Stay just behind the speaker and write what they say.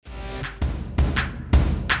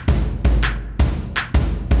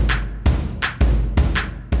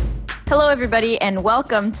Hello, everybody, and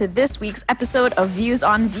welcome to this week's episode of Views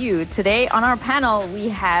on Vue. Today on our panel, we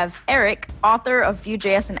have Eric, author of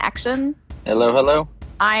Vue.js in Action. Hello, hello.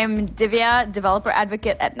 I'm Divya, developer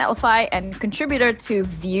advocate at Netlify and contributor to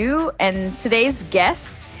Vue. And today's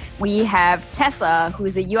guest, we have Tessa, who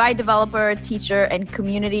is a UI developer, teacher, and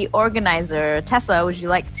community organizer. Tessa, would you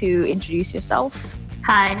like to introduce yourself?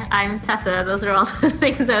 Hi, I'm Tessa. Those are all the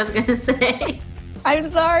things I was going to say.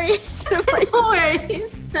 I'm sorry. No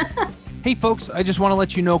worries. Hey folks, I just want to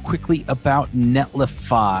let you know quickly about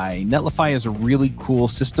Netlify. Netlify is a really cool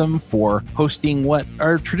system for hosting what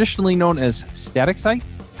are traditionally known as static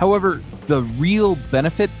sites. However, the real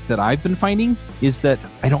benefit that I've been finding is that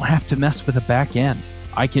I don't have to mess with a back end.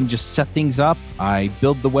 I can just set things up. I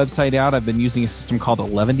build the website out. I've been using a system called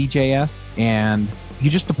 11DJS, and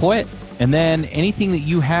you just deploy it. And then anything that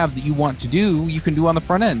you have that you want to do, you can do on the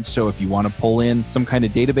front end. So if you want to pull in some kind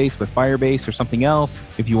of database with Firebase or something else,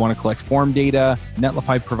 if you want to collect form data,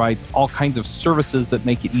 Netlify provides all kinds of services that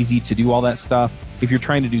make it easy to do all that stuff. If you're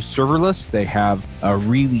trying to do serverless, they have a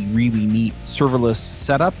really, really neat serverless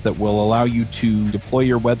setup that will allow you to deploy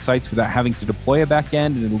your websites without having to deploy a backend,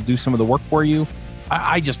 and it'll do some of the work for you.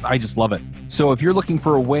 I just love it. So if you're looking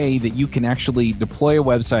for a way that you can actually deploy a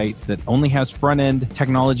website that only has front-end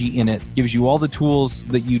technology in it, gives you all the tools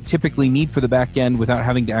that you typically need for the back end without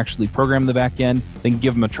having to actually program the back end, then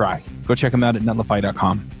give them a try. Go check them out at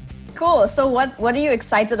netlify.com. Cool. So what are you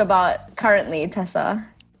excited about currently, Tessa?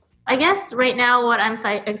 I guess right now what I'm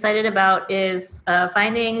excited about is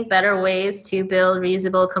finding better ways to build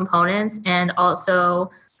reusable components and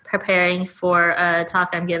also preparing for a talk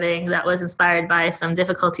I'm giving that was inspired by some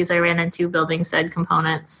difficulties I ran into building said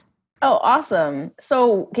components. Oh, awesome.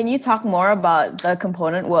 So can you talk more about the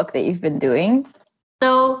component work that you've been doing?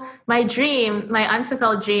 So my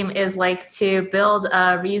unfulfilled dream is to build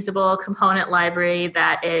a reusable component library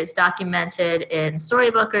that is documented in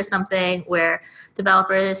Storybook or something where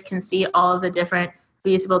developers can see all of the different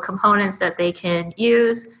reusable components that they can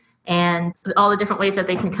use and all the different ways that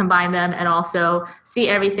they can combine them, and also see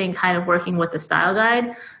everything kind of working with the style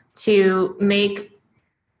guide to make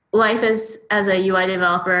life as a UI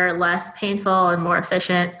developer less painful and more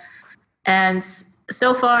efficient. And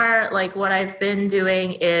so far, what I've been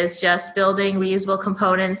doing is just building reusable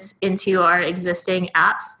components into our existing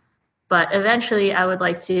apps. But eventually, I would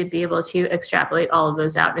like to be able to extrapolate all of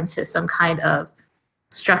those out into some kind of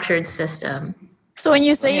structured system. So when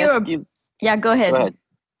you say yeah, go ahead. Go ahead.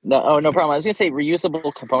 No problem. I was going to say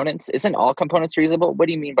reusable components. Isn't all components reusable? What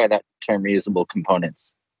do you mean by that term, reusable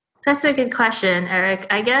components? That's a good question, Eric.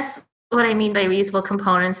 I guess what I mean by reusable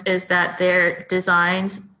components is that they're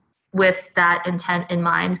designed with that intent in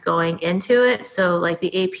mind going into it. So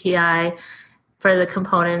the API for the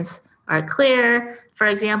components are clear. For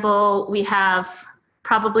example, we have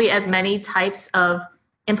probably as many types of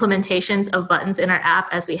implementations of buttons in our app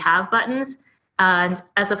as we have buttons. And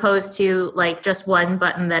as opposed to just one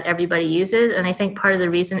button that everybody uses. And I think part of the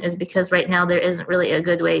reason is because right now there isn't really a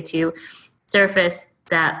good way to surface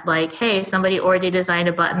that hey, somebody already designed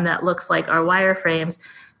a button that looks like our wireframes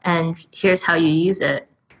and here's how you use it.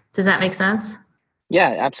 Does that make sense?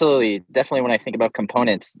 Yeah, absolutely. Definitely when I think about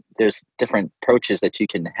components, there's different approaches that you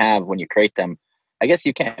can have when you create them. I guess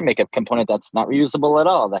you can make a component that's not reusable at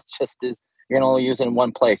all. That just is, you're going to only use it in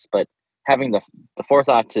one place. But having the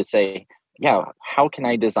forethought to say, yeah, how can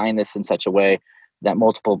I design this in such a way that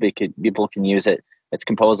multiple people can use it? It's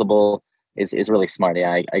composable is really smart. Yeah,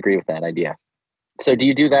 I agree with that idea. So do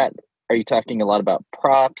you do that? Are you talking a lot about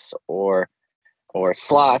props or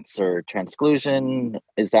slots or transclusion?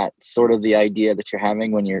 Is that sort of the idea that you're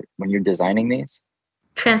having when you're designing these?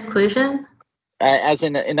 Transclusion? As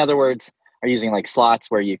in other words, are you using slots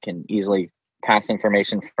where you can easily pass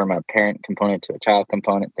information from a parent component to a child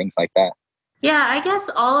component, things like that? Yeah, I guess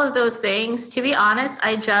all of those things. To be honest,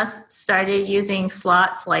 I just started using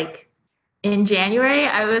slots in January.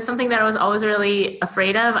 It was something that I was always really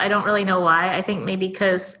afraid of. I don't really know why. I think maybe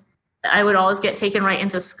because I would always get taken right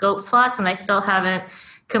into scope slots, and I still haven't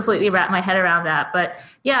completely wrapped my head around that. But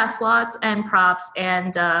yeah, slots and props.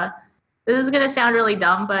 And this is going to sound really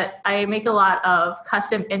dumb, but I make a lot of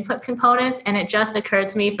custom input components, and it just occurred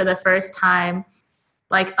to me for the first time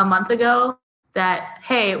a month ago that,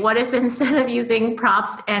 hey, what if instead of using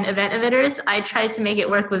props and event emitters, I tried to make it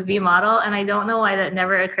work with vModel? And I don't know why that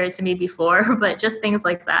never occurred to me before, but just things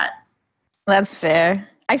like that. That's fair.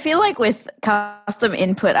 I feel like with custom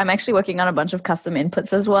input, I'm actually working on a bunch of custom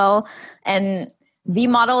inputs as well. And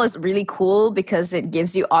vModel is really cool because it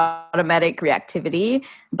gives you automatic reactivity.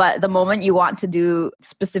 But the moment you want to do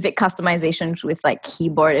specific customizations with like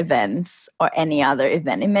keyboard events or any other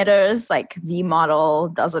event emitters, like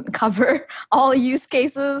vModel doesn't cover all use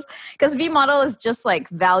cases, because vModel is just like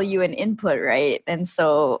value and input, right? And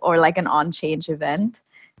so, or like an on-change event.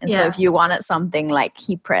 And so if you wanted something like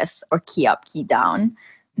key press or key up, key down,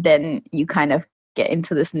 then you kind of get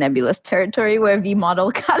into this nebulous territory where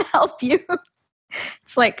vModel can't help you.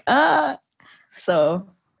 It's like, so.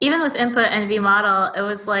 Even with input and vModel, it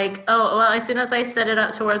was like, oh, well, as soon as I set it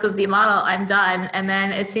up to work with vModel, I'm done. And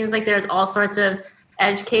then it seems like there's all sorts of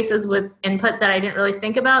edge cases with input that I didn't really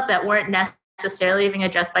think about that weren't necessarily being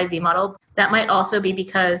addressed by vModel. That might also be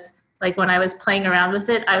because, like, when I was playing around with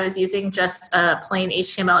it, I was using just a plain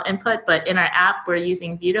HTML input, but in our app, we're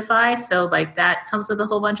using Beautify. So, like, that comes with a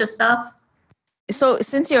whole bunch of stuff. So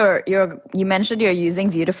since you mentioned you're using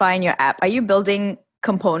Beautify in your app, are you building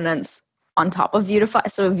components on top of Beautify?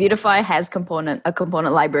 So Beautify has a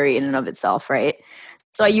component library in and of itself, right?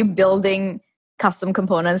 So are you building custom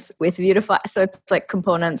components with Beautify? So it's like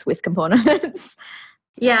components with components.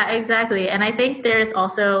 Yeah, exactly. And I think there's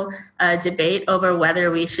also a debate over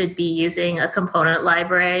whether we should be using a component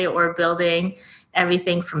library or building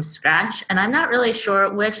everything from scratch. And I'm not really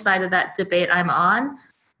sure which side of that debate I'm on,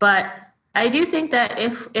 but I do think that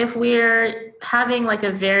if we're having like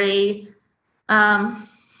a very, I'm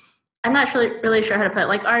not really sure how to put it.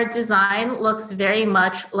 Like, our design looks very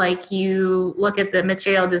much like you look at the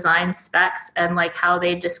material design specs and like how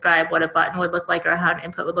they describe what a button would look like or how an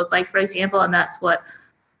input would look like, for example. And that's what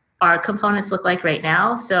our components look like right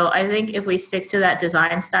now. So I think if we stick to that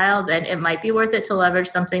design style, then it might be worth it to leverage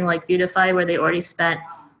something like Beautify, where they already spent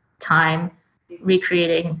time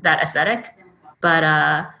recreating that aesthetic.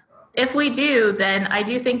 But if we do, then I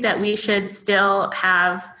do think that we should still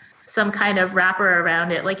have some kind of wrapper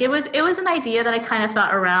around it. Like, it was an idea that I kind of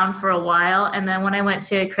thought around for a while. And then when I went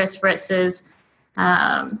to Chris Fritz's,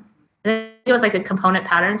 it was like a component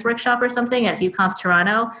patterns workshop or something at ViewConf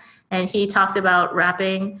Toronto. And he talked about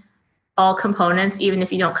wrapping all components, even if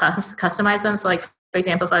you don't customize them. So like, for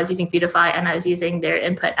example, if I was using Beautify and I was using their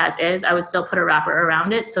input as is, I would still put a wrapper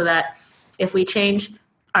around it so that if we change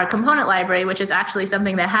our component library, which is actually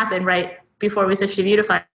something that happened right before we switched to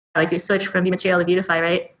Beautify, like we switched from vMaterial to Beautify,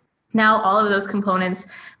 right? Now all of those components,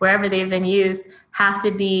 wherever they've been used, have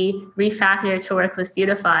to be refactored to work with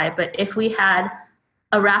Beautify. But if we had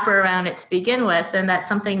a wrapper around it to begin with, then that's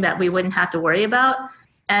something that we wouldn't have to worry about.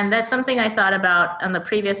 And that's something I thought about on the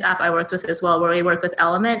previous app I worked with as well, where we worked with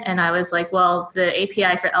Element. And I was like, well, the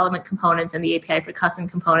API for Element components and the API for custom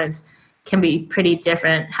components can be pretty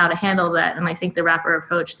different, how to handle that. And I think the wrapper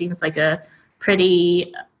approach seems like a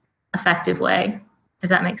pretty effective way, if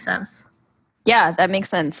that makes sense. Yeah, that makes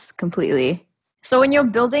sense completely. So when you're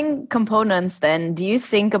building components, then do you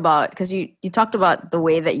think about, because you talked about the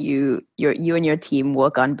way that you and your team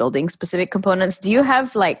work on building specific components, do you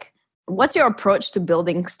have like, what's your approach to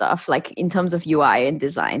building stuff, like in terms of UI and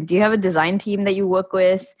design? Do you have a design team that you work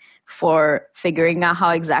with for figuring out how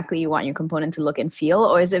exactly you want your component to look and feel?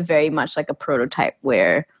 Or is it very much like a prototype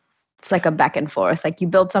where it's like a back and forth? Like you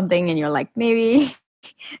build something and you're like, maybe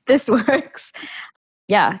this works.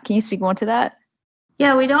 Yeah. Can you speak more to that?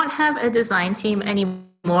 Yeah, we don't have a design team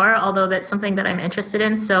anymore, although that's something that I'm interested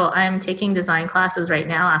in. So I'm taking design classes right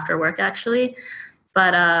now after work, actually.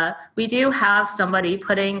 But we do have somebody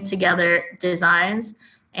putting together designs.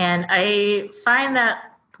 And I find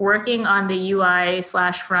that working on the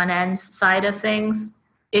UI/front end side of things,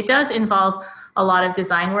 it does involve a lot of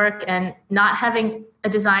design work. And not having a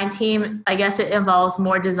design team, I guess it involves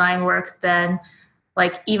more design work than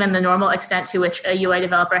like even the normal extent to which a UI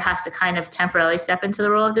developer has to kind of temporarily step into the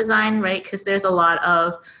role of design, right? Because there's a lot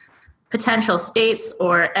of potential states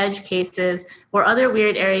or edge cases or other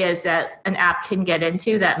weird areas that an app can get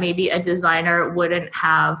into that maybe a designer wouldn't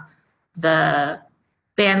have the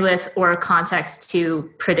bandwidth or context to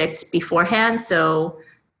predict beforehand. So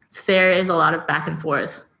there is a lot of back and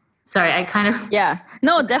forth. Sorry, I kind of... Yeah,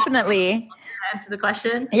 no, definitely. Answer the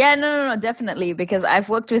question? Yeah, no, definitely. Because I've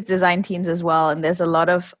worked with design teams as well. And there's a lot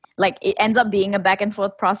of, like, it ends up being a back and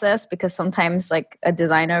forth process because sometimes like a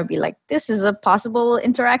designer would be like, this is a possible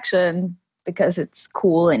interaction because it's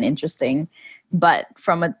cool and interesting. But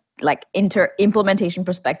from a like implementation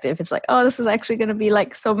perspective, it's like, oh, this is actually going to be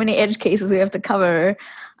like so many edge cases we have to cover.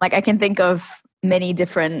 Like I can think of many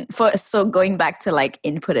different, so going back to like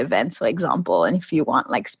input events, for example, and if you want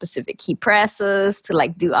like specific key presses to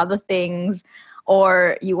like do other things,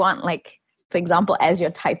 or you want like, for example, as you're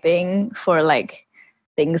typing for like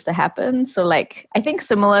things to happen. So like, I think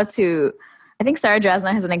similar to I think Sarah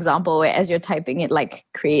Drasna has an example where as you're typing, it like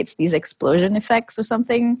creates these explosion effects or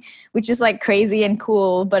something, which is like crazy and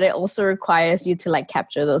cool, but it also requires you to like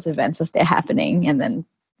capture those events as they're happening and then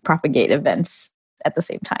propagate events at the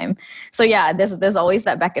same time. So yeah, there's always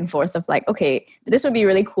that back and forth of like, okay, this would be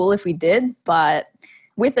really cool if we did, but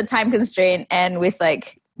with the time constraint and with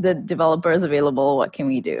like the developers available, what can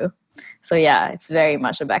we do? So yeah, it's very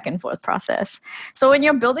much a back and forth process. So when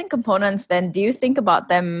you're building components, then do you think about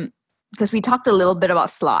them? Because we talked a little bit about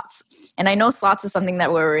slots, and I know slots is something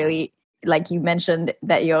that we're really, like you mentioned,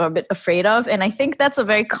 that you're a bit afraid of. And I think that's a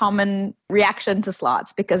very common reaction to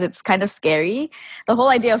slots because it's kind of scary. The whole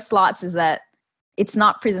idea of slots is that it's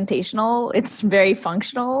not presentational, it's very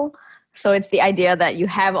functional. So it's the idea that you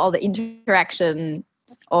have all the interaction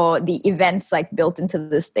or the events like built into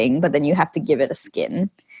this thing, but then you have to give it a skin.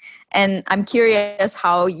 And I'm curious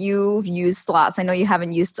how you've used slots. I know you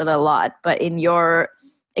haven't used it a lot, but in your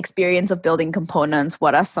experience of building components,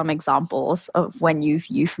 what are some examples of when you've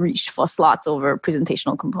reached for slots over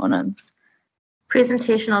presentational components?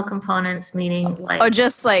 Presentational components meaning like, or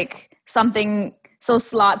just like something, so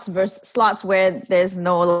slots where there's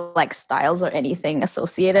no like styles or anything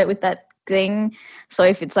associated with that thing. So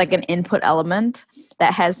if it's like an input element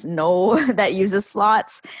that has that uses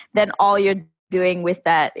slots, then all you're doing with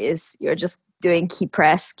that is you're just doing key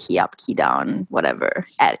press, key up, key down, whatever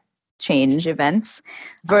at change events,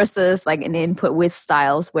 versus like an input with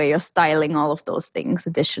styles where you're styling all of those things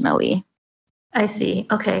additionally. I see.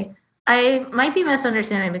 Okay. I might be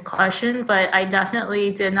misunderstanding the question, but I definitely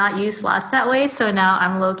did not use slots that way. So now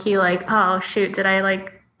I'm low-key like, oh shoot, did I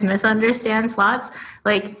like misunderstand slots?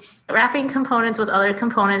 Like wrapping components with other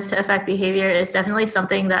components to affect behavior is definitely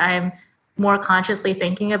something that I'm more consciously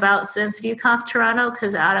thinking about since ViewConf Toronto,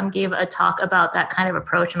 because Adam gave a talk about that kind of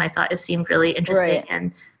approach and I thought it seemed really interesting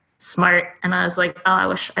and smart. And I was like, oh, I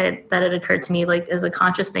wish that it occurred to me like as a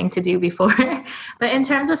conscious thing to do before. But in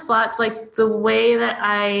terms of slots, like the way that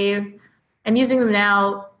I am using them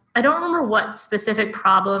now, I don't remember what specific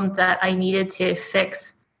problem that I needed to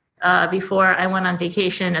fix before I went on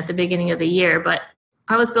vacation at the beginning of the year, but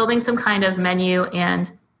I was building some kind of menu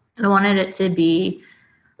and I wanted it to be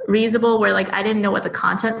reusable where like I didn't know what the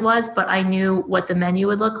content was, but I knew what the menu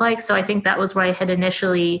would look like. So I think that was where I had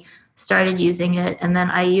initially started using it. And then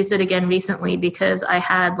I used it again recently because I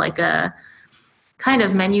had like a kind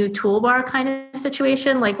of menu toolbar kind of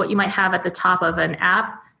situation, like what you might have at the top of an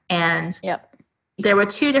app. And there were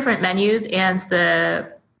two different menus and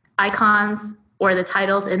the icons or the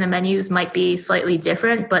titles in the menus might be slightly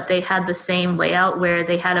different, but they had the same layout where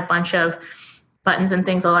they had a bunch of buttons and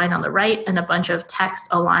things aligned on the right and a bunch of text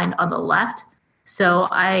aligned on the left. So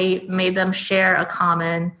I made them share a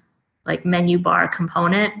common like menu bar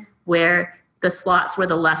component where the slots were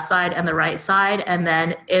the left side and the right side. And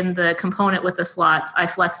then in the component with the slots, I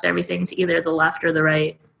flexed everything to either the left or the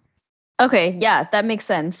right. Okay, yeah, that makes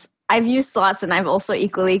sense. I've used slots and I've also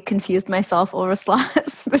equally confused myself over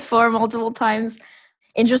slots before multiple times.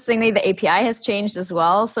 Interestingly, the API has changed as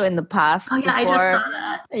well. So in the past, I just saw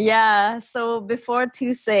that. Yeah, so before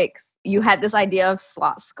 2.6, you had this idea of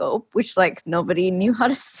slot scope, which like nobody knew how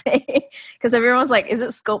to say because everyone was like, is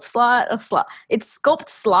it scope slot or slot? It's scoped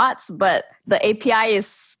slots, but the API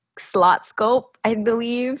is slot scope, I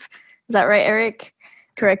believe. Is that right, Eric?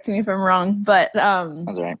 Correct me if I'm wrong. But that's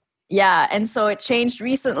right. Yeah, and so it changed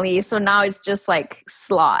recently. So now it's just like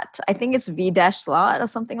slot. I think it's v-slot or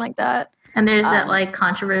something like that. And there's that like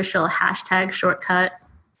controversial hashtag shortcut.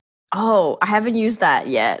 Oh, I haven't used that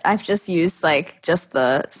yet. I've just used like just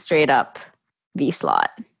the straight up v-slot.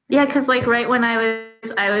 Yeah, because like right when I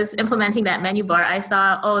was implementing that menu bar, I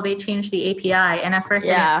saw, they changed the API. And at first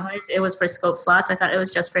I didn't realize it was for scope slots. I thought it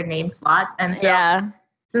was just for name slots. And so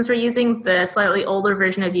since we're using the slightly older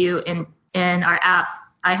version of Vue in our app,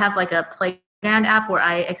 I have like a playground app where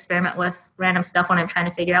I experiment with random stuff when I'm trying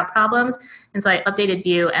to figure out problems. And so I updated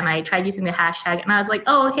Vue and I tried using the hashtag and I was like,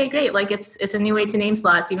 oh, okay, great. Like it's a new way to name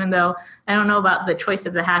slots, even though I don't know about the choice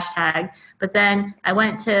of the hashtag. But then I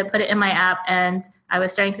went to put it in my app and I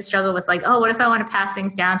was starting to struggle with like, what if I want to pass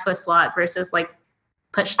things down to a slot versus like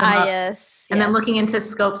push them up. And then looking into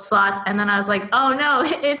scope slots. And then I was like, oh no,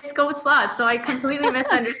 it's scope slots. So I completely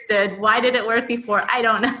misunderstood. Why did it work before? I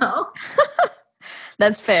don't know.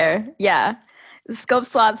 That's fair. Yeah. Scope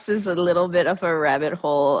slots is a little bit of a rabbit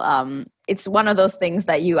hole. It's one of those things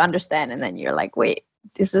that you understand and then you're like, wait,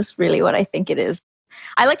 is this really what I think it is?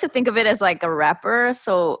 I like to think of it as like a wrapper.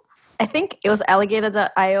 So I think it was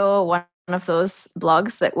Alligator.io, one of those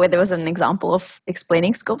blogs where there was an example of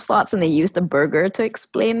explaining scope slots and they used a burger to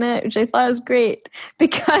explain it, which I thought was great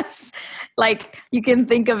because like you can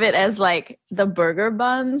think of it as like the burger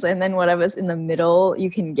buns and then whatever's in the middle you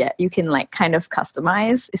can like kind of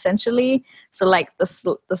customize essentially. So like the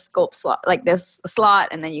scope slot, like there's a slot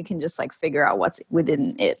and then you can just like figure out what's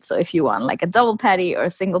within it. So if you want like a double patty or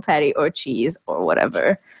a single patty or cheese or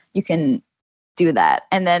whatever, you can do that.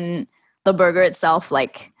 And then the burger itself,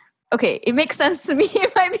 like, okay, it makes sense to me.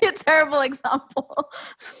 It might be a terrible example.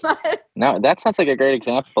 But No, that sounds like a great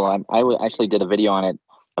example. I actually did a video on it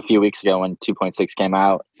a few weeks ago when 2.6 came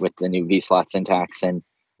out with the new V-slot syntax. And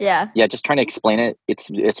yeah, just trying to explain it.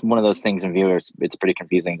 It's one of those things in Vue. It's pretty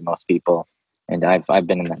confusing to most people. And I've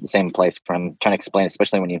been in the same place from trying to explain,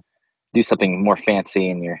 especially when you do something more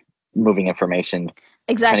fancy and you're moving information.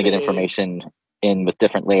 Exactly. Trying to get information in with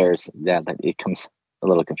different layers. Yeah, that it comes a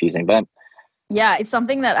little confusing, but yeah, it's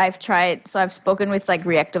something that I've tried. So I've spoken with like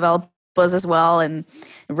React developers as well, and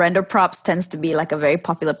render props tends to be like a very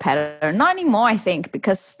popular pattern. Not anymore, I think,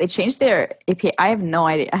 because they changed their API. I have no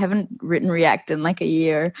idea. I haven't written React in like a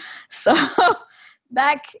year. So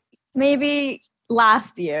back maybe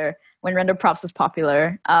last year when render props was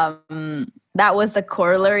popular, that was the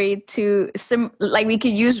corollary to like we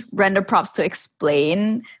could use render props to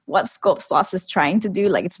explain what scope slots is trying to do.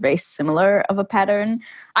 Like it's very similar of a pattern.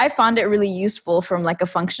 I found it really useful from like a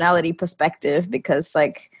functionality perspective because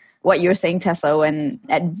like what you're saying, Tessa, when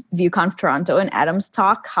at VueConf Toronto and Adam's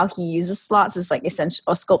talk, how he uses slots is like essential,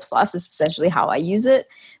 or scope slots is essentially how I use it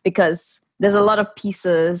because there's a lot of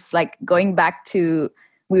pieces like going back to,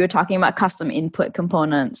 we were talking about custom input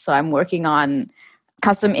components. So I'm working on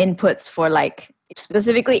custom inputs for like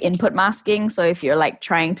specifically input masking. So if you're like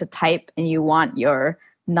trying to type and you want your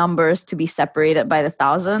numbers to be separated by the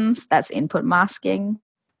thousands, that's input masking.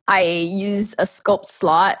 I use a scope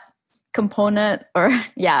slot component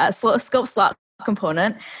scope slot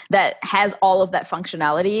component that has all of that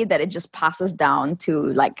functionality that it just passes down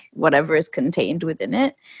to like whatever is contained within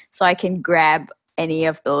it. So I can grab any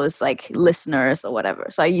of those like listeners or whatever.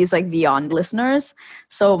 So I use like beyond listeners.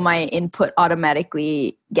 So my input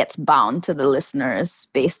automatically gets bound to the listeners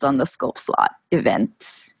based on the scope slot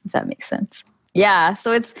event, if that makes sense. Yeah.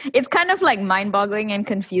 So it's kind of like mind-boggling and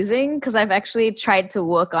confusing because I've actually tried to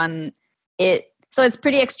work on it. So it's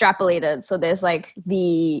pretty extrapolated. So there's like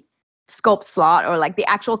the scope slot or like the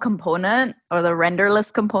actual component or the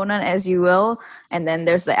renderless component, as you will. And then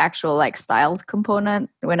there's the actual like styled component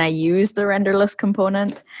when I use the renderless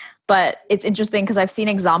component. But it's interesting because I've seen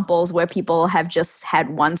examples where people have just had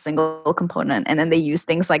one single component and then they use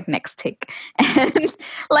things like next tick and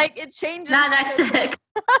like it changes. Not next tick.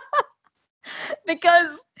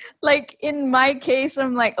 Because like in my case,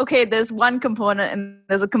 I'm like, okay, there's one component and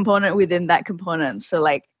there's a component within that component. So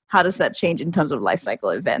like, how does that change in terms of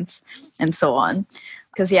lifecycle events and so on?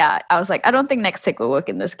 Because yeah, I was like, I don't think next tick will work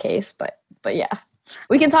in this case, but yeah.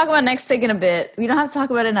 We can talk about next tick in a bit. We don't have to talk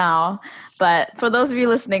about it now. But for those of you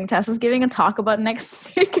listening, Tessa's giving a talk about next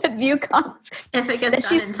tick at VueConf. If it gets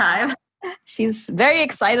done in time. She's very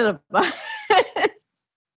excited about it.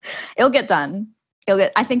 It'll get done.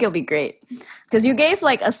 I think it'll be great. Because you gave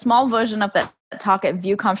like a small version of that talk at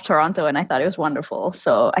VueConf Toronto and I thought it was wonderful.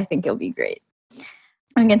 So I think it'll be great.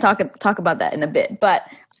 We can talk about that in a bit. But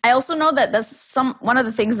I also know that that's one of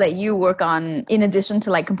the things that you work on in addition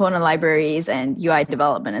to like component libraries and UI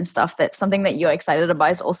development and stuff. That's something that you're excited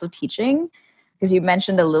about is also teaching, because you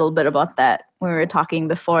mentioned a little bit about that when we were talking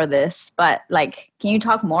before this. But like, can you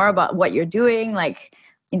talk more about what you're doing, like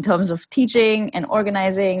in terms of teaching and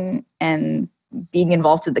organizing and being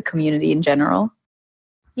involved with the community in general?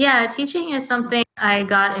 Yeah, teaching is something I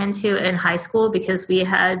got into in high school because we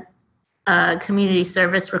had a community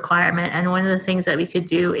service requirement, and one of the things that we could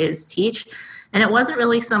do is teach. And it wasn't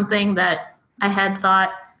really something that I had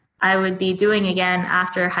thought I would be doing again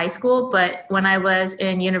after high school, but when I was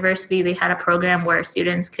in university, they had a program where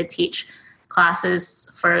students could teach classes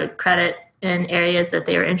for credit in areas that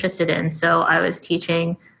they were interested in. So I was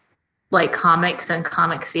teaching like comics and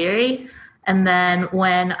comic theory. And then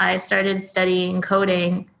when I started studying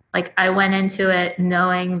coding, like I went into it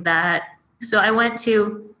knowing that, so I went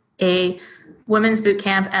to a women's boot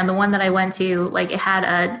camp, and the one that I went to, like it had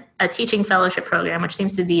a teaching fellowship program, which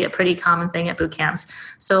seems to be a pretty common thing at boot camps.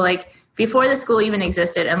 So like before the school even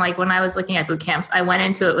existed, and like when I was looking at boot camps, I went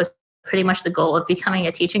into it with pretty much the goal of becoming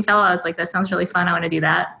a teaching fellow. I was like, that sounds really fun. I want to do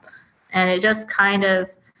that. And it just kind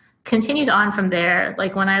of continued on from there.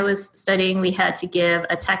 Like when I was studying, we had to give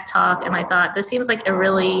a tech talk, and I thought this seems like a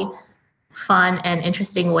really fun and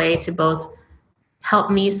interesting way to both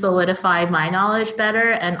help me solidify my knowledge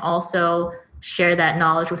better and also share that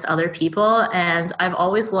knowledge with other people. And I've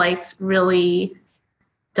always liked really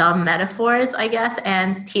dumb metaphors, I guess,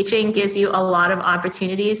 and teaching gives you a lot of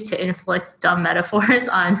opportunities to inflict dumb metaphors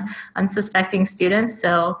on unsuspecting students.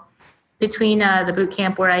 So between the boot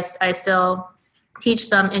camp where I still teach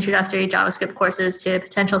some introductory JavaScript courses to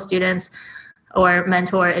potential students or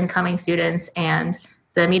mentor incoming students, and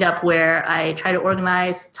the meetup where I try to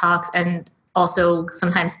organize talks and also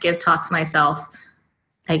sometimes give talks myself.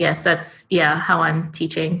 I guess that's, how I'm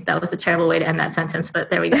teaching. That was a terrible way to end that sentence, but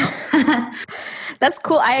there we go. That's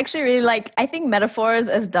cool. I actually really I think metaphors,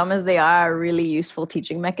 as dumb as they are really useful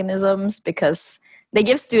teaching mechanisms because they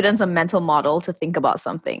give students a mental model to think about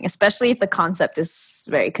something, especially if the concept is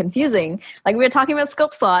very confusing. Like we were talking about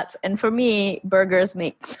scope slots, and for me, burgers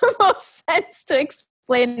make the most sense to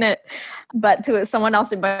explain it, but to someone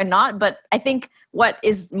else it might not. But I think what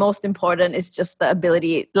is most important is just the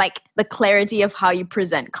ability, like the clarity of how you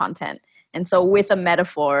present content. And so with a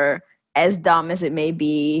metaphor, as dumb as it may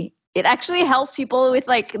be, it actually helps people with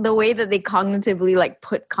like the way that they cognitively like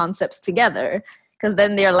put concepts together. Because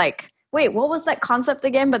then they're like, wait, what was that concept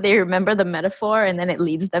again? But they remember the metaphor, and then it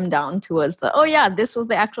leads them down towards this was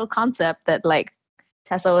the actual concept that like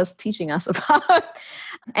Tessa was teaching us about.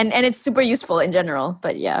 and it's super useful in general,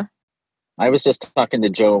 but yeah. I was just talking to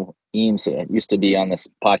Joe Eames, who used to be on this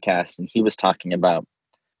podcast, and he was talking about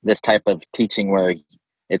this type of teaching where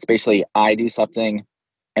it's basically I do something,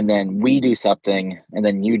 and then we do something, and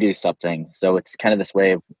then you do something. So it's kind of this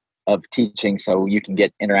way of teaching, so you can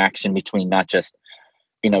get interaction between not just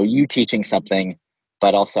you teaching something,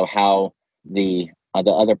 but also how the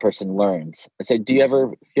other person learns. So do you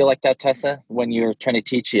ever feel like that, Tessa, when you're trying to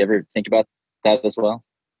teach? You ever think about that as well?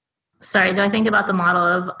 Sorry, do I think about the model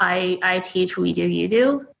of I teach, we do, you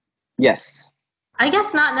do? Yes. I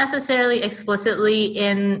guess not necessarily explicitly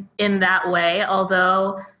in that way,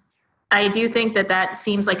 although I do think that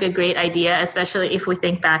seems like a great idea, especially if we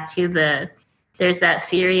think back to there's that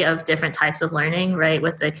theory of different types of learning, right?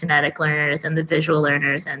 With the kinetic learners and the visual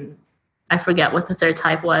learners. And I forget what the third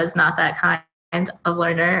type was, not that kind of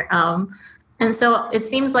learner. And so it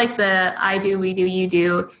seems like the I do, we do, you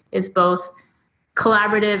do is both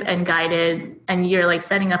collaborative and guided, and you're like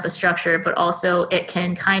setting up a structure, but also it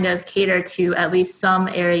can kind of cater to at least some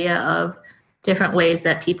area of different ways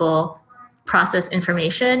that people process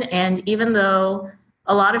information. And even though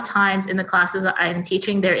a lot of times in the classes that I'm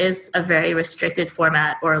teaching, there is a very restricted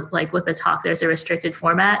format, or like with a talk, there's a restricted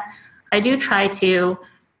format, I do try to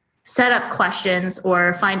set up questions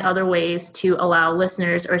or find other ways to allow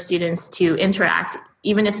listeners or students to interact,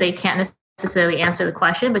 even if they can't necessarily answer the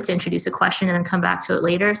question, but to introduce a question and then come back to it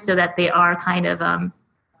later, so that they are kind of,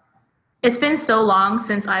 it's been so long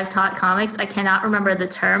since I've taught comics, I cannot remember the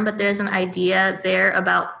term, but there's an idea there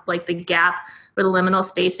about like the gap or the liminal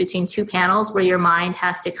space between two panels where your mind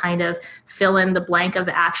has to kind of fill in the blank of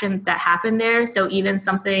the action that happened there. So even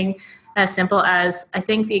something as simple as, I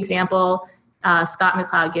think the example Scott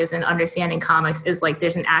McCloud gives in Understanding Comics is like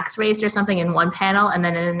there's an axe race or something in one panel, and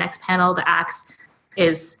then in the next panel the axe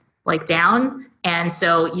is like down, and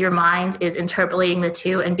so your mind is interpolating the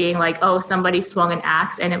two and being like, oh, somebody swung an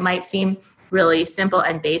axe, and it might seem really simple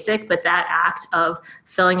and basic, but that act of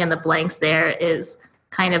filling in the blanks there is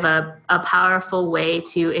kind of a powerful way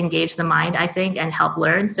to engage the mind, I think, and help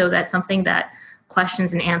learn. So that's something that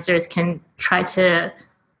questions and answers can try to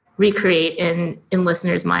recreate in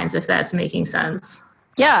listeners' minds, if that's making sense.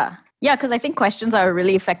 Yeah, because I think questions are a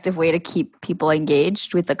really effective way to keep people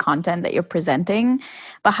engaged with the content that you're presenting.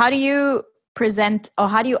 But how do you present, or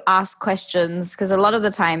how do you ask questions? Because a lot of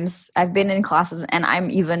the times I've been in classes, and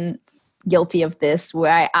I'm even guilty of this,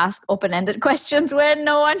 where I ask open-ended questions where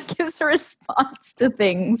no one gives a response to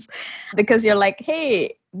things, because you're like,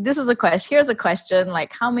 hey, this is a question, here's a question,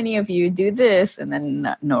 like, how many of you do this? And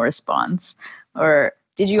then no response. Or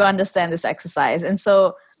did you understand this exercise? And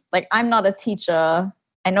so, like, I'm not a teacher.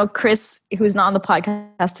 I know Chris, who's not on the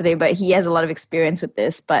podcast today, but he has a lot of experience with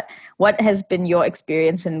this. But what has been your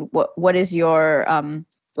experience, and what is your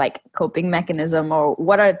like coping mechanism, or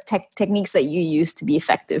what are techniques that you use to be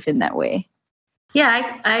effective in that way?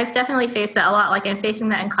 Yeah, I've definitely faced that a lot. Like I'm facing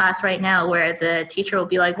that in class right now, where the teacher will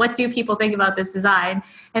be like, what do people think about this design?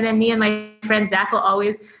 And then me and my friend Zach will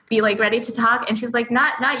always be like ready to talk. And she's like,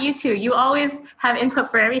 not you two. You always have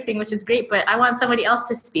input for everything, which is great, but I want somebody else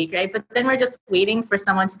to speak, right? But then we're just waiting for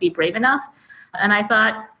someone to be brave enough. And I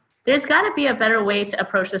thought, there's got to be a better way to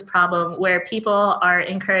approach this problem where people are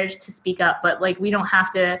encouraged to speak up, but like we don't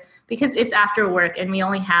have to, because it's after work and we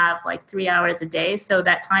only have like 3 hours a day. So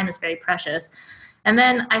that time is very precious. And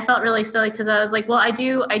then I felt really silly because I was like, well, I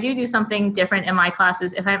do something different in my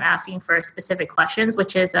classes if I'm asking for specific questions,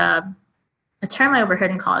 which is a term I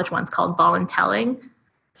overheard in college once called voluntelling.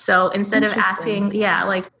 So instead of asking,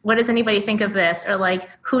 like, what does anybody think of this? Or like,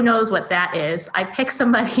 who knows what that is? I pick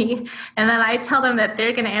somebody and then I tell them that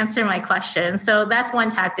they're going to answer my question. So that's one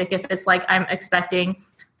tactic if it's like I'm expecting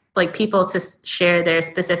like people to share their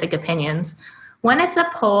specific opinions. When it's a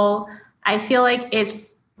poll, I feel like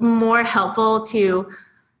it's more helpful to,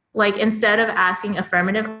 like, instead of asking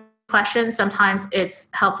affirmative questions, sometimes it's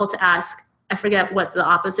helpful to ask, I forget what the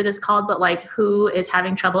opposite is called, but like, who is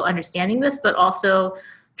having trouble understanding this, but also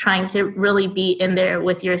trying to really be in there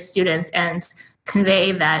with your students and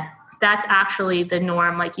convey that that's actually the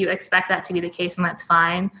norm. Like, you expect that to be the case and that's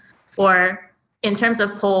fine. Or in terms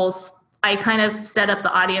of polls, I kind of set up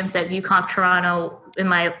the audience at ViewConf Toronto in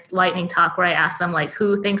my lightning talk where I asked them, like,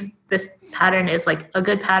 who thinks this pattern is like a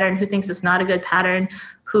good pattern, who thinks it's not a good pattern,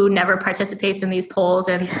 who never participates in these polls.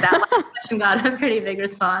 And that last question got a pretty big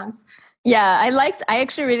response. Yeah, I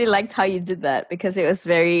actually really liked how you did that, because it was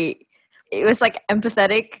like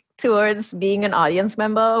empathetic towards being an audience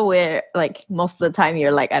member, where like most of the time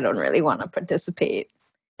you're like, I don't really want to participate.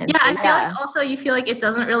 And yeah, so, I feel like also you feel like it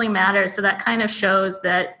doesn't really matter. So that kind of shows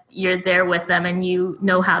that you're there with them and you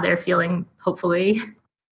know how they're feeling, hopefully.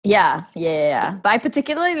 Yeah. But I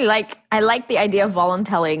particularly like the idea of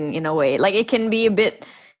voluntelling in a way. Like, it can be a bit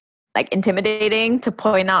like intimidating to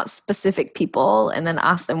point out specific people and then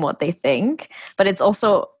ask them what they think. But it's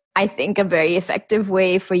also, I think, a very effective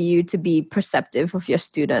way for you to be perceptive of your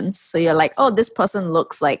students. So you're like, oh, this person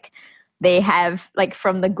looks like they have, like,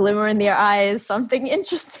 from the glimmer in their eyes, something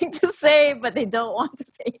interesting to say, but they don't want to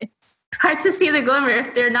say it. Hard to see the glimmer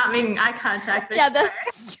if they're not making eye contact. Yeah,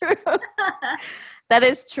 that's true. That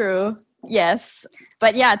is true. Yes.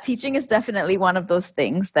 But yeah, teaching is definitely one of those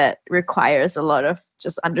things that requires a lot of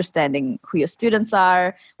just understanding who your students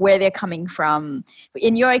are, where they're coming from.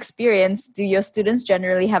 In your experience, do your students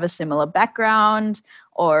generally have a similar background,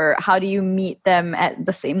 or how do you meet them at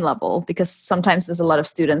the same level? Because sometimes there's a lot of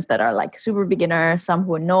students that are like super beginner, some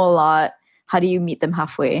who know a lot. How do you meet them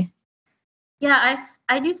halfway? Yeah,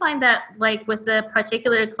 I do find that, like, with the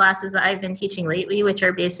particular classes that I've been teaching lately, which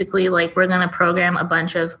are basically like we're going to program a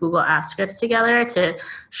bunch of Google Apps scripts together to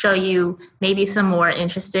show you maybe some more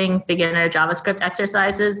interesting beginner JavaScript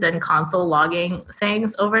exercises than console logging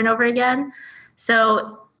things over and over again.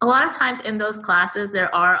 So a lot of times in those classes,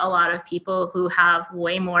 there are a lot of people who have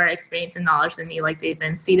way more experience and knowledge than me, like they've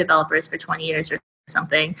been C developers for 20 years or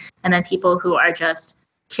something, and then people who are just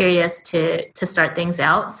curious to start things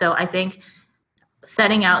out. So I think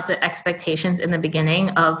setting out the expectations in the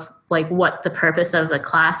beginning of like what the purpose of the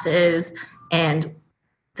class is and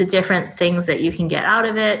the different things that you can get out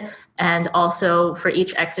of it. And also for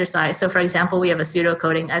each exercise. So for example, we have a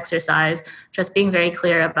pseudocoding exercise, just being very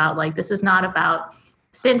clear about, like, this is not about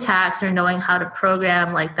syntax or knowing how to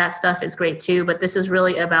program. Like, that stuff is great too, but this is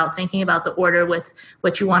really about thinking about the order with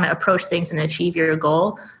which you want to approach things and achieve your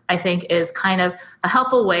goal. I think is kind of a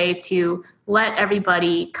helpful way to let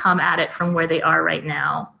everybody come at it from where they are right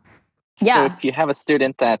now. Yeah. So if you have a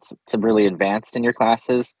student that's really advanced in your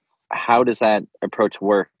classes, how does that approach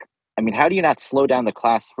work? I mean, how do you not slow down the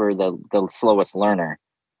class for the slowest learner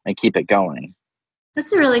and keep it going?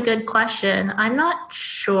 That's a really good question. I'm not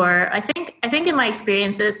sure. I think in my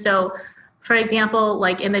experiences, so for example,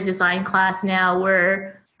 like in the design class now,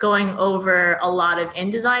 we're going over a lot of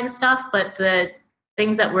InDesign stuff, but the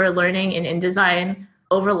things that we're learning in InDesign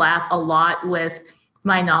overlap a lot with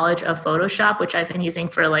my knowledge of Photoshop, which I've been using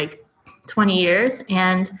for like 20 years.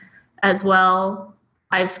 And as well,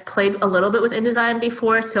 I've played a little bit with InDesign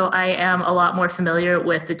before, so I am a lot more familiar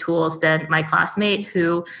with the tools than my classmate,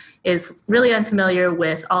 who is really unfamiliar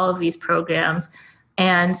with all of these programs.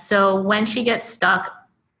 And so when she gets stuck,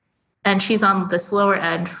 and she's on the slower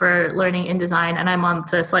end for learning InDesign, and I'm on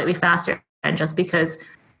the slightly faster end just because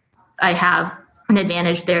I have an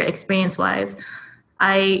advantage there experience-wise,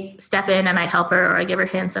 I step in and I help her, or I give her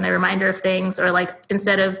hints and I remind her of things, or like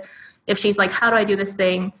instead of, if she's like, how do I do this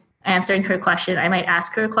thing, answering her question, I might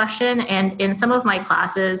ask her a question. And in some of my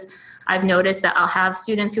classes, I've noticed that I'll have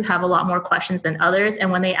students who have a lot more questions than others.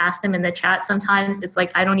 And when they ask them in the chat, sometimes it's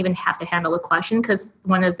like I don't even have to handle a question because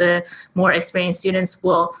one of the more experienced students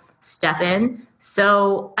will step in.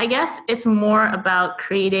 So I guess it's more about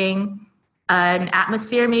creating an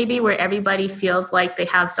atmosphere maybe where everybody feels like they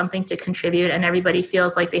have something to contribute and everybody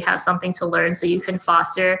feels like they have something to learn. So you can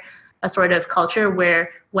foster a sort of culture where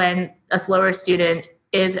when a slower student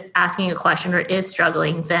is asking a question or is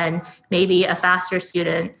struggling, then maybe a faster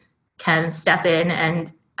student can step in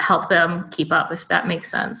and help them keep up, if that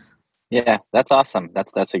makes sense. Yeah, that's awesome.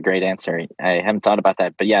 That's a great answer. I haven't thought about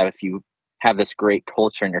that. But yeah, if you have this great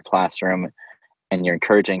culture in your classroom and you're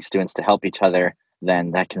encouraging students to help each other,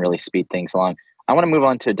 then that can really speed things along. I want to move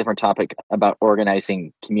on to a different topic about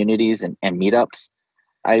organizing communities and meetups.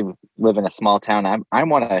 I live in a small town. I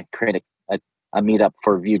want to create a meetup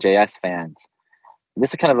for Vue.js fans.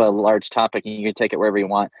 This is kind of a large topic and you can take it wherever you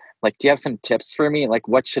want. Like, do you have some tips for me? Like,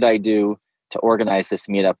 what should I do to organize this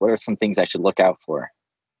meetup? What are some things I should look out for?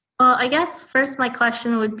 Well, I guess first my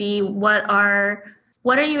question would be, what are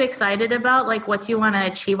you excited about? Like, what do you want to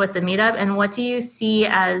achieve with the meetup? And what do you see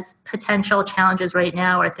as potential challenges right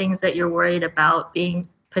now or things that you're worried about being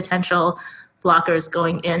potential blockers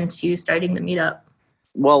going into starting the meetup?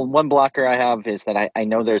 Well, one blocker I have is that I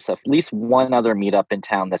know there's at least one other meetup in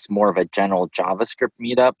town that's more of a general JavaScript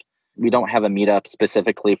meetup. We don't have a meetup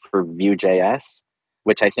specifically for Vue.js,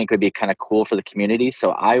 which I think would be kind of cool for the community. So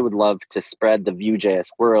I would love to spread the Vue.js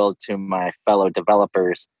world to my fellow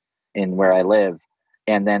developers in where I live.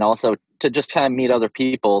 And then also to just kind of meet other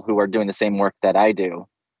people who are doing the same work that I do.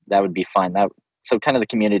 That would be fun. So kind of the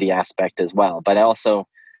community aspect as well. But I also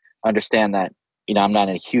understand that, I'm not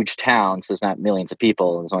in a huge town, so there's not millions of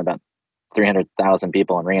people. There's only about 300,000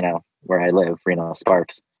 people in Reno, where I live, Reno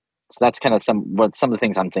Sparks. So that's kind of some of the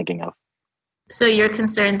things I'm thinking of. So you're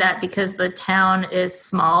concerned that because the town is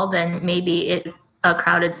small, then maybe it's a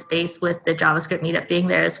crowded space with the JavaScript meetup being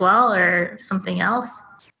there as well, or something else?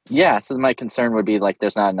 Yeah, so my concern would be like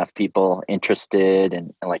there's not enough people interested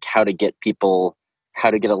and like how to get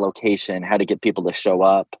a location, how to get people to show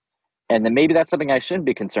up. And then maybe that's something I shouldn't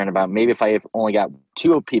be concerned about. Maybe if I only got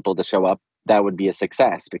 2 people to show up, that would be a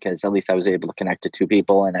success because at least I was able to connect to 2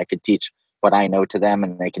 people and I could teach what I know to them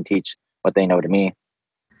and they can teach what they know to me.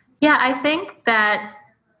 Yeah, I think that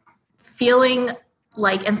feeling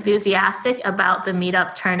like enthusiastic about the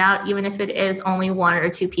meetup turnout, even if it is only 1 or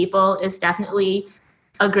 2 people, is definitely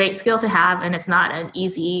a great skill to have, and it's not an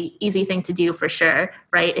easy thing to do for sure,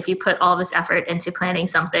 right? If you put all this effort into planning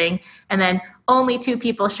something and then only 2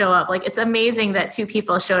 people show up, like it's amazing that 2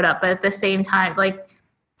 people showed up, but at the same time,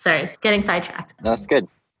 getting sidetracked. That's good.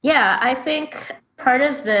 Yeah, I think part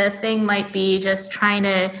of the thing might be just trying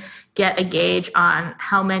to get a gauge on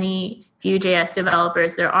how many Vue.js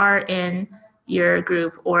developers there are in your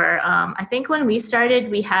group. Or I think when we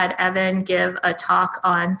started, we had Evan give a talk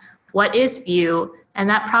on what is Vue, and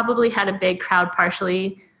that probably had a big crowd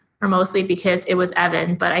partially or mostly because it was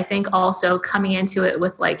Evan. But I think also coming into it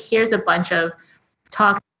with here's a bunch of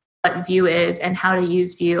talks about what Vue is and how to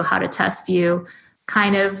use Vue, how to test Vue,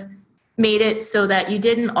 kind of made it so that you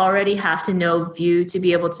didn't already have to know Vue to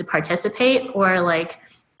be able to participate. Or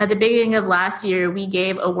at the beginning of last year, we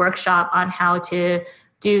gave a workshop on how to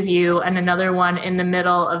do Vue and another one in the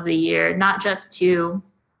middle of the year, not just to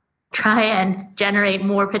try and generate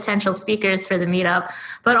more potential speakers for the meetup,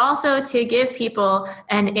 but also to give people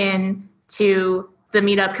an in to the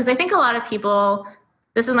meetup. Because I think a lot of people,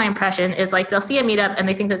 this is my impression, is they'll see a meetup and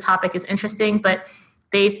they think the topic is interesting, but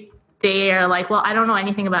they are like, well, I don't know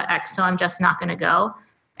anything about X, so I'm just not going to go.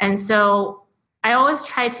 And so I always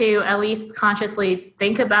try to at least consciously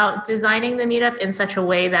think about designing the meetup in such a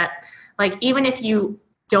way that even if you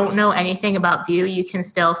don't know anything about Vue, you can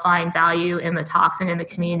still find value in the talks and in the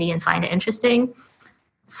community and find it interesting.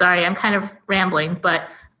 Sorry, I'm kind of rambling, but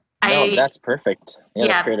No, that's perfect. Yeah,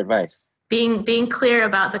 that's great advice. Being clear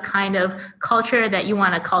about the kind of culture that you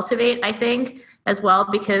want to cultivate, I think, as well,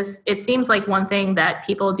 because it seems like one thing that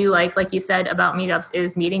people do like you said about meetups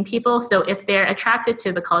is meeting people. So if they're attracted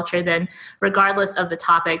to the culture, then regardless of the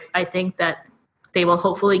topics, I think that they will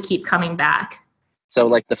hopefully keep coming back.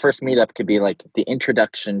 So the first meetup could be the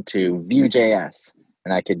introduction to Vue.js,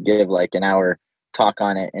 and I could give an hour talk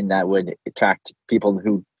on it, and that would attract people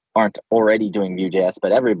who aren't already doing Vue.js,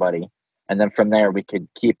 but everybody. And then from there, we could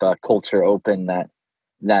keep a culture open that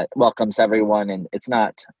welcomes everyone. And it's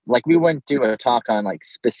not we wouldn't do a talk on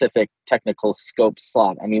specific technical scope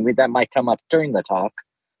slot. I mean, that might come up during the talk,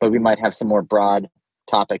 but we might have some more broad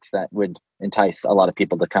topics that would entice a lot of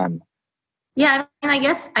people to come. Yeah, I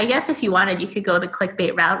mean, I guess if you wanted, you could go the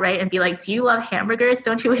clickbait route, right? And be like, do you love hamburgers?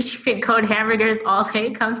 Don't you wish you could code hamburgers all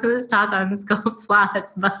day? Come to this talk on scope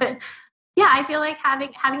slots. But yeah, I feel like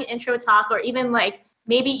having an intro talk, or even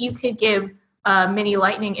maybe you could give a mini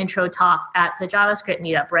lightning intro talk at the JavaScript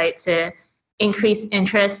meetup, right? To increase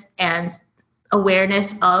interest and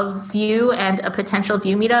awareness of Vue and a potential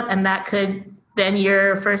Vue meetup. And that could, then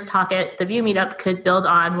your first talk at the Vue meetup could build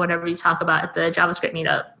on whatever you talk about at the JavaScript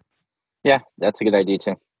meetup. Yeah, that's a good idea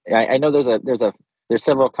too. I know there's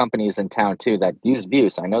several companies in town too that use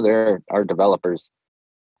Vue. So I know there are developers,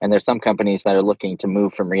 and there's some companies that are looking to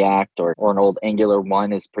move from React or an old Angular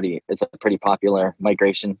 1 it's a pretty popular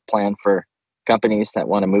migration plan for companies that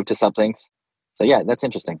want to move to something. So yeah, that's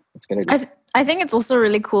interesting. It's good idea. I think it's also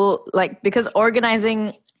really cool, like, because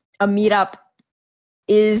organizing a meetup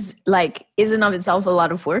is in of itself a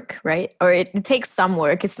lot of work, right? Or it takes some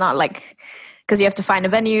work. It's not like, because you have to find a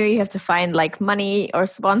venue, you have to find like money or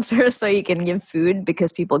sponsors so you can give food,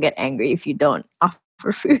 because people get angry if you don't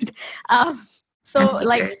offer food. So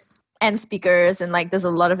and speakers, and like there's a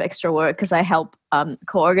lot of extra work because I help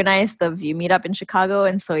co-organize the Vue meetup in Chicago,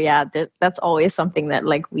 and so yeah, that's always something that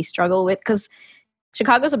like we struggle with, because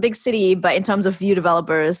Chicago's a big city, but in terms of Vue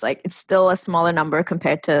developers, like it's still a smaller number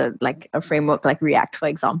compared to like a framework like React, for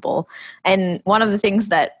example. And one of the things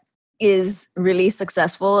that is really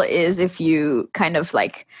successful is if you kind of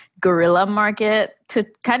like guerrilla market to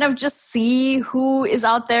kind of just see who is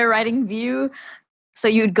out there writing Vue. So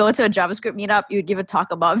you'd go to a JavaScript meetup, you'd give a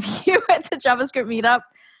talk about Vue at the JavaScript meetup,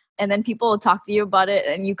 and then people will talk to you about it,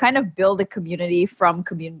 and you kind of build a community from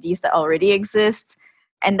communities that already exist.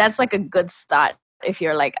 And that's like a good start. If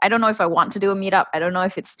you're like, I don't know if I want to do a meetup, I don't know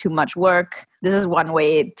if it's too much work, this is one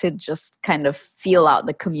way to just kind of feel out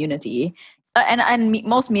the community.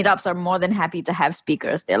 Most meetups are more than happy to have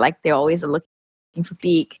speakers. They're always looking for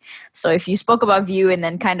peak. So if you spoke about Vue and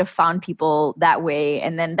then kind of found people that way,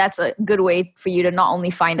 and then that's a good way for you to not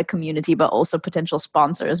only find a community, but also potential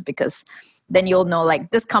sponsors, because then you'll know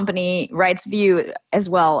like this company writes Vue as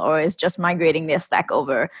well, or is just migrating their stack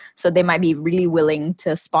over. So they might be really willing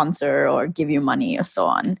to sponsor or give you money or so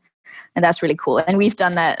on. And that's really cool. And we've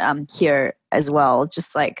done that here as well.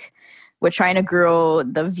 Just like we're trying to grow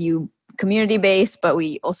the Vue community base, but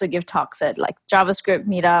we also give talks at like JavaScript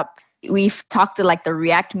meetup. We've talked to like the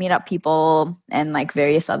React meetup people and like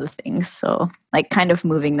various other things. So like kind of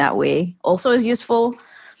moving that way also is useful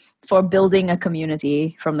for building a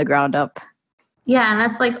community from the ground up. Yeah, and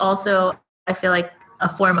that's like also, I feel like a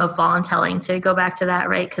form of volunteering, to go back to that,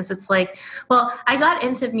 right? Because it's like, well, I got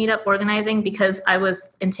into meetup organizing because I was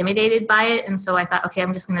intimidated by it. And so I thought, okay,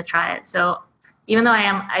 I'm just going to try it. So even though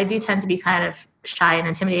I do tend to be kind of shy and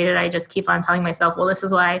intimidated, I just keep on telling myself, well, this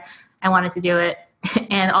is why I wanted to do it.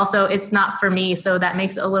 And also it's not for me. So that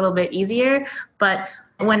makes it a little bit easier. But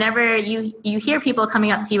whenever you hear people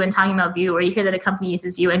coming up to you and talking about Vue, or you hear that a company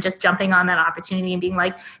uses Vue, and just jumping on that opportunity and being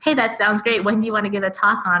like, hey, that sounds great, when do you want to give a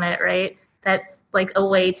talk on it, right? That's like a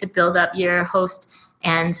way to build up your host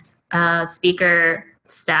and speaker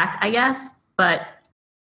stack, I guess. But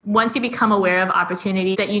once you become aware of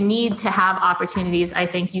opportunity, that you need to have opportunities, I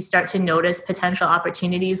think you start to notice potential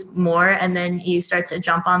opportunities more, and then you start to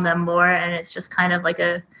jump on them more. And it's just kind of like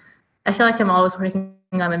I feel like I'm always working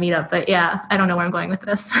on the meetup, but yeah, I don't know where I'm going with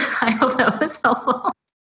this. I hope that was helpful.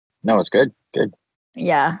 No, it's good. Good.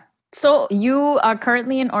 Yeah. So you are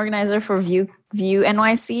currently an organizer for Vue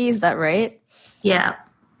NYC, is that right? Yeah.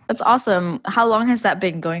 That's awesome. How long has that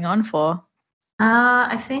been going on for?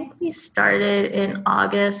 I think we started in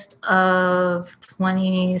August of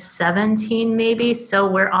 2017, maybe. So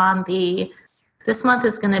we're on this month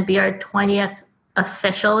is going to be our 20th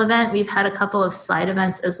official event. We've had a couple of side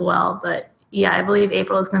events as well, but yeah, I believe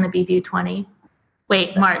April is going to be Vue 20.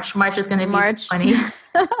 Wait, March is going to be Vue 20.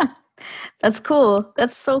 That's cool.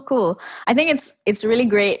 That's so cool. I think it's really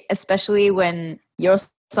great, especially when you're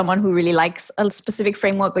someone who really likes a specific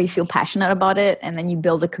framework, or you feel passionate about it, and then you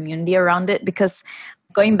build a community around it. Because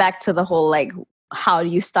going back to the whole, like, how do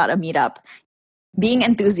you start a meetup? Being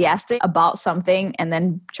enthusiastic about something and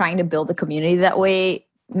then trying to build a community that way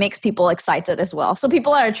makes people excited as well. So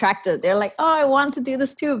people are attracted. They're like, oh, I want to do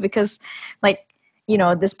this too, because like, you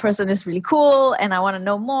know, this person is really cool and I want to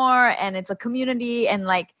know more, and it's a community. And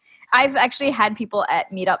like, I've actually had people at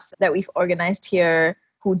meetups that we've organized here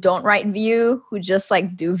who don't write Vue, who just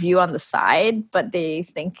like do Vue on the side, but they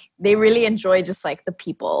think they really enjoy just like the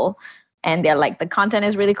people, and they're like, the content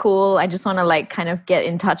is really cool. I just want to like kind of get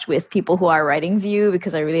in touch with people who are writing Vue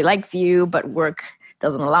because I really like Vue, but work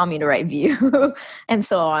doesn't allow me to write Vue and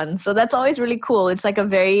so on. So that's always really cool. It's like a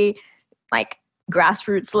very like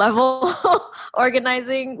grassroots level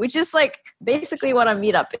organizing, which is like basically what a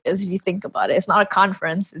meetup is if you think about it. It's not a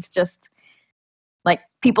conference. It's just like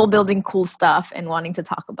people building cool stuff and wanting to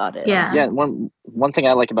talk about it. Yeah. One thing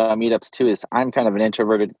I like about meetups too is I'm kind of an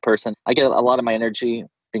introverted person. I get a lot of my energy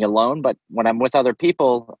being alone, but when I'm with other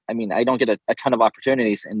people, I mean, I don't get a ton of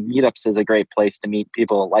opportunities, and meetups is a great place to meet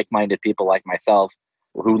people, like-minded people like myself,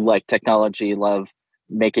 who like technology, love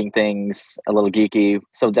making things a little geeky.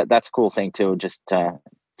 So that's a cool thing too, just the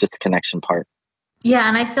connection part. Yeah,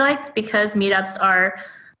 and I feel like because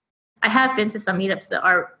I have been to some meetups that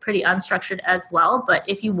are pretty unstructured as well, but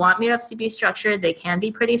if you want meetups to be structured, they can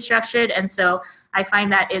be pretty structured. And so I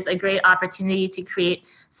find that is a great opportunity to create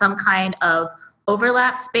some kind of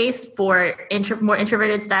overlap space for more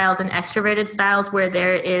introverted styles and extroverted styles, where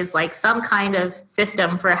there is like some kind of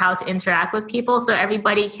system for how to interact with people. So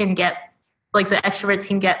everybody can get, like the extroverts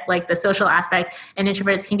can get like the social aspect and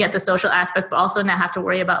introverts can get the social aspect, but also not have to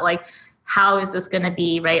worry about like, how is this going to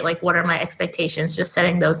be, right? Like, what are my expectations? Just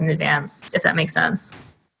setting those in advance, if that makes sense.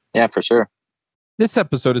 Yeah, for sure. This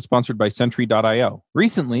episode is sponsored by Sentry.io.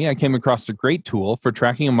 Recently, I came across a great tool for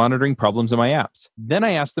tracking and monitoring problems in my apps. Then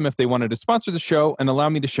I asked them if they wanted to sponsor the show and allow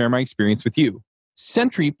me to share my experience with you.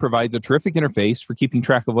 Sentry provides a terrific interface for keeping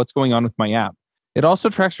track of what's going on with my app. It also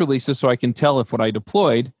tracks releases so I can tell if what I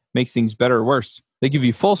deployed makes things better or worse. They give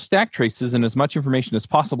you full stack traces and as much information as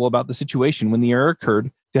possible about the situation when the error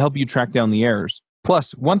occurred to help you track down the errors.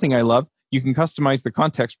 Plus, one thing I love, you can customize the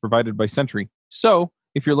context provided by Sentry. So,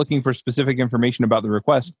 if you're looking for specific information about the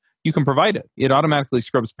request, you can provide it. It automatically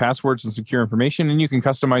scrubs passwords and secure information, and you can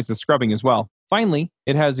customize the scrubbing as well. Finally,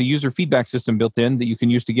 it has a user feedback system built in that you can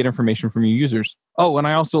use to get information from your users. Oh, and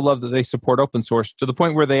I also love that they support open source to the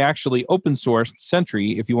point where they actually open sourced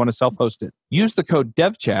Sentry if you want to self-host it. Use the code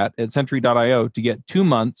DevChat at Sentry.io to get 2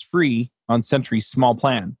 months free on Sentry's small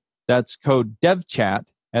plan. That's code DevChat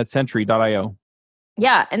at Sentry.io.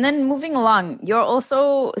 Yeah, and then moving along, you're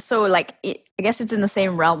also, I guess it's in the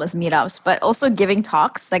same realm as meetups, but also giving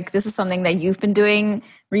talks. Like, this is something that you've been doing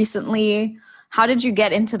recently. How did you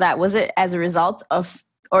get into that? Was it as a result of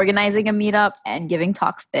organizing a meetup and giving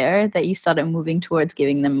talks there that you started moving towards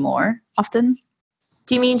giving them more often?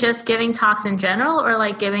 Do you mean just giving talks in general, or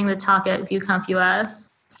like giving the talk at ViewConf US?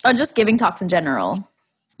 Or just giving talks in general?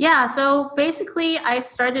 Yeah, so basically I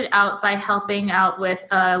started out by helping out with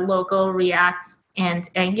a local React and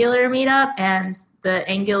Angular meetup, and the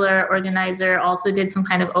Angular organizer also did some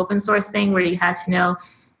kind of open source thing where you had to know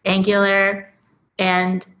Angular,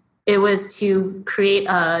 and it was to create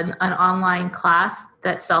an online class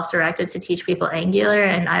that's self-directed to teach people Angular.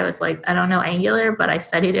 And I was like, I don't know Angular, but I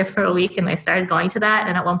studied it for a week and I started going to that.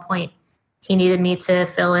 And at one point he needed me to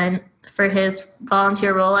fill in for his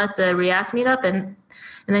volunteer role at the React meetup. And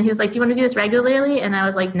then he was like, do you want to do this regularly? And I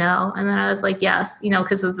was like, no. And then I was like, yes,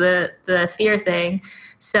 because of the fear thing.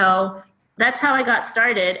 So that's how I got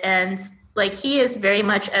started. And like, he is very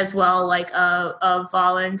much as well like a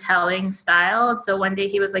voluntelling style. So one day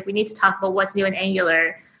he was like, we need to talk about what's new in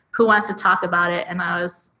Angular. Who wants to talk about it? And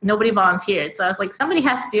nobody volunteered. So I was like, somebody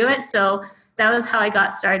has to do it. So that was how I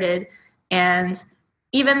got started. And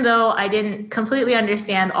even though I didn't completely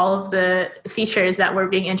understand all of the features that were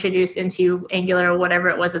being introduced into Angular or whatever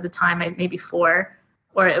it was at the time, maybe 4,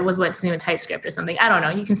 or it was what's new in TypeScript or something. I don't know.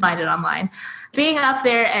 You can find it online. Being up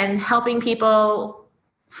there and helping people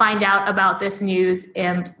find out about this news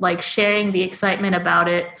and like sharing the excitement about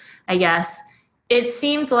it, I guess, it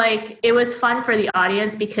seemed like it was fun for the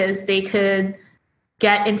audience because they could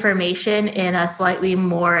get information in a slightly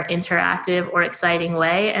more interactive or exciting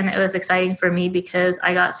way. And it was exciting for me because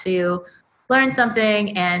I got to learn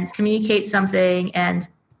something and communicate something and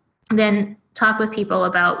then talk with people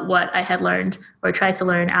about what I had learned or tried to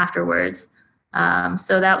learn afterwards.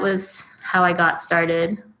 So that was how I got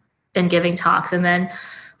started in giving talks. And then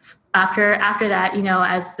after that,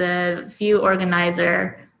 as the View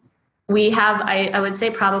organizer, we have, I would say,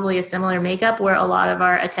 probably a similar makeup where a lot of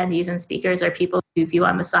our attendees and speakers are people who View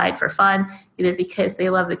on the side for fun, either because they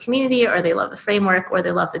love the community or they love the framework or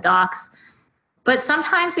they love the docs. But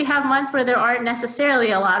sometimes we have months where there aren't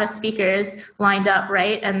necessarily a lot of speakers lined up,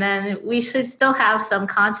 right? And then we should still have some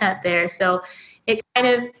content there. So it kind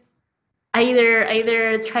of, I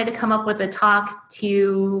either try to come up with a talk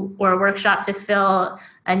or a workshop to fill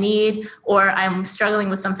a need, or I'm struggling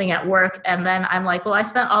with something at work. And then I'm like, well, I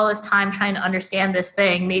spent all this time trying to understand this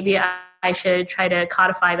thing. Maybe I should try to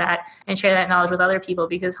codify that and share that knowledge with other people,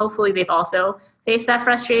 because hopefully they've also faced that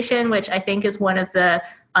frustration, which I think is one of the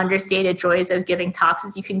understated joys of giving talks,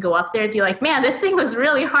 is you can go up there and be like, man, this thing was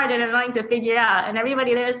really hard and annoying to figure out. And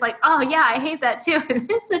everybody there is like, oh yeah, I hate that too. And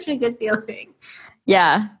it's such a good feeling.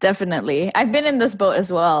 Yeah, definitely. I've been in this boat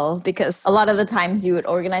as well, because a lot of the times you would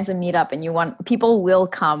organize a meetup and people will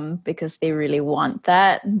come because they really want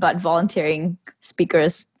that. But volunteering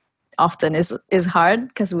speakers often is hard,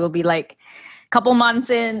 because we'll be like a couple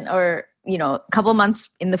months in, or a couple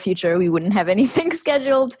months in the future, we wouldn't have anything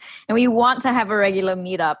scheduled and we want to have a regular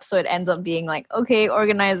meetup. So it ends up being like, okay,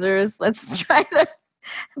 organizers, let's try to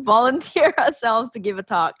volunteer ourselves to give a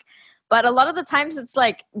talk. But a lot of the times it's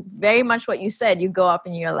like very much what you said. You go up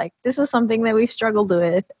and you're like, this is something that we've struggled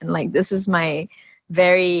with. And like, this is my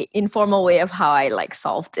very informal way of how I like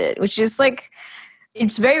solved it, which is like,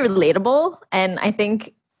 it's very relatable. And I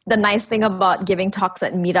think the nice thing about giving talks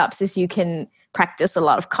at meetups is you can practice a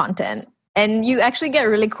lot of content And you actually get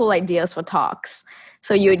really cool ideas for talks.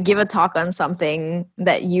 So you would give a talk on something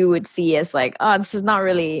that you would see as like, oh, this is not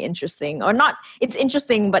really interesting, or not. It's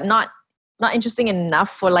interesting, but not interesting enough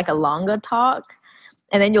for like a longer talk.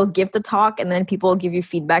 And then you'll give the talk, and then people will give you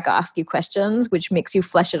feedback or ask you questions, which makes you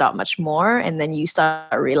flesh it out much more. And then you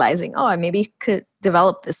start realizing, oh, I maybe could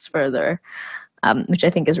develop this further, which I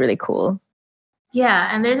think is really cool. Yeah,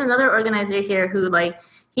 and there's another organizer here who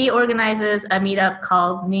he organizes a meetup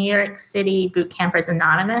called New York City Boot Campers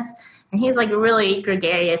Anonymous. And he's like a really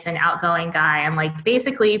gregarious and outgoing guy. And like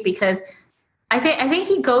basically because I think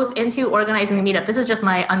he goes into organizing the meetup. This is just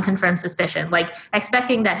my unconfirmed suspicion, like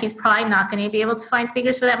expecting that he's probably not going to be able to find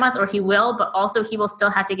speakers for that month, or he will, but also he will still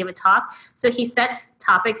have to give a talk. So he sets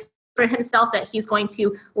topics for himself that he's going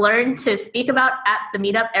to learn to speak about at the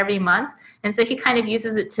meetup every month. And so he kind of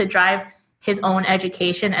uses it to drive his own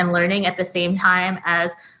education and learning at the same time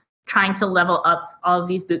as trying to level up all of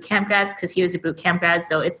these boot camp grads, because he was a boot camp grad.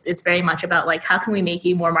 So it's very much about like, how can we make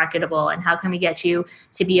you more marketable, and how can we get you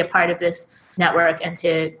to be a part of this network and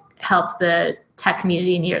to help the tech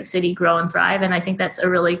community in New York City grow and thrive. And I think that's a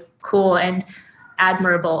really cool and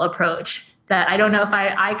admirable approach that I don't know if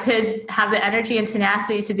I could have the energy and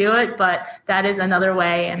tenacity to do it, but that is another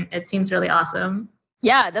way, and it seems really awesome.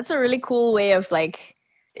 Yeah, that's a really cool way of like,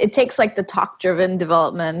 it takes like the talk-driven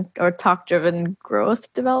development or talk-driven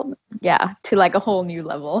growth development, to like a whole new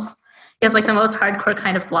level. It's like the most hardcore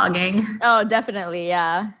kind of blogging. Oh, definitely.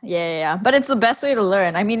 Yeah. But it's the best way to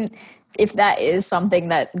learn. I mean, if that is something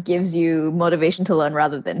that gives you motivation to learn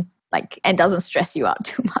rather than like, and doesn't stress you out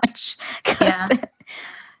too much. Yeah.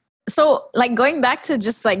 So like going back to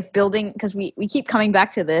just like building, because we keep coming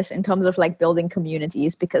back to this in terms of like building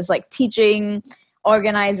communities, because like teaching,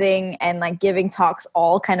 organizing, and like giving talks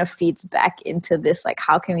all kind of feeds back into this, like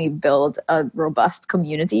how can we build a robust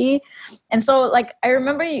community. And so like I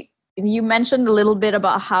remember you mentioned a little bit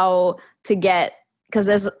about how to get, because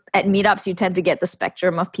there's at meetups you tend to get the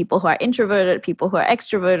spectrum of people who are introverted, people who are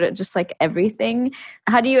extroverted, just like everything.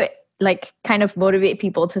 How do you like kind of motivate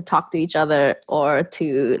people to talk to each other or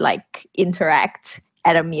to like interact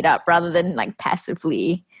at a meetup rather than like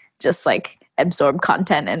passively just like absorb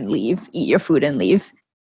content and leave, eat your food and leave?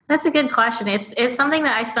 That's a good question. It's something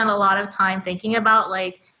that I spend a lot of time thinking about.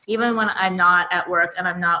 Like even when I'm not at work and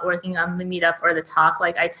I'm not working on the meetup or the talk,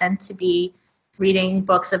 like I tend to be reading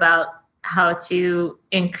books about how to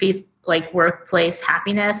increase like workplace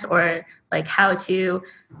happiness, or like how to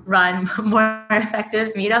run more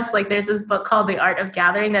effective meetups. Like there's this book called The Art of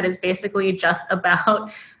Gathering that is basically just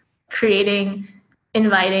about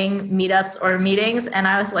inviting meetups or meetings. And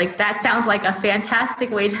I was like, that sounds like a fantastic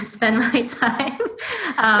way to spend my time.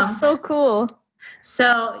 That's so cool.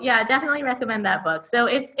 So yeah, definitely recommend that book. So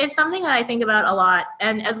it's something that I think about a lot.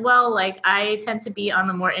 And as well, like I tend to be on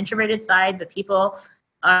the more introverted side, but people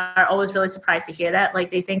are always really surprised to hear that.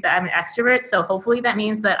 Like they think that I'm an extrovert. So hopefully that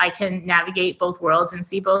means that I can navigate both worlds and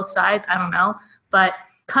see both sides. I don't know. But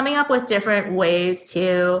coming up with different ways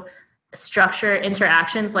to structure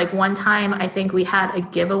interactions. Like one time I think we had a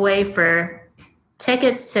giveaway for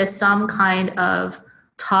tickets to some kind of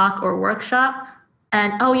talk or workshop.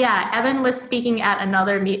 And oh yeah, Evan was speaking at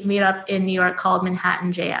another meetup in New York called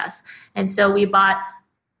Manhattan JS. And so we bought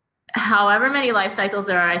however many life cycles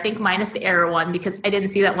there are, I think minus the error one, because I didn't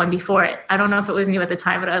see that one before it. I don't know if it was new at the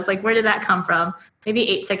time, but I was like, where did that come from? Maybe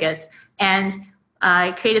 8 tickets. And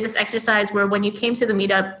I created this exercise where when you came to the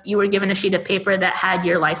meetup, you were given a sheet of paper that had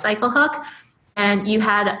your life cycle hook, and you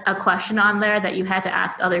had a question on there that you had to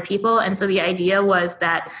ask other people. And so the idea was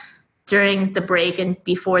that during the break and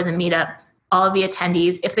before the meetup, all of the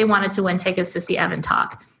attendees, if they wanted to win tickets to see Evan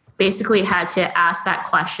talk, basically had to ask that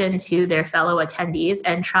question to their fellow attendees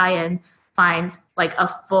and try and find like a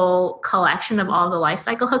full collection of all the life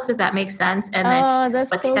cycle hooks, if that makes sense. And then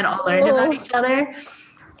what they had all learned about each other.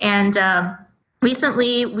 And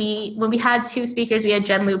recently, when we had 2 speakers, we had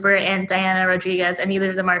Jen Looper and Diana Rodriguez, and neither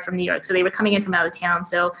of them are from New York. So they were coming in from out of town.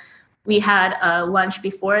 So we had a lunch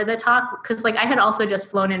before the talk, because like I had also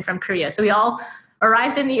just flown in from Korea. So we all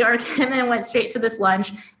arrived in New York and then went straight to this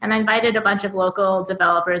lunch, and I invited a bunch of local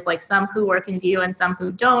developers, like some who work in Vue and some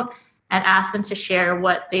who don't, and asked them to share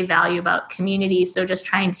what they value about community. So just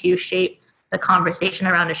trying to shape the conversation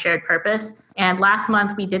around a shared purpose. And last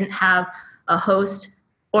month we didn't have a host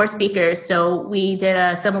or speakers, so we did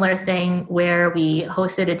a similar thing where we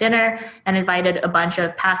hosted a dinner and invited a bunch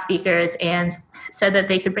of past speakers and said that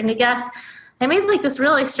they could bring a guest. I made like this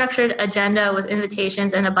really structured agenda with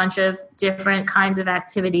invitations and a bunch of different kinds of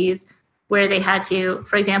activities where they had to,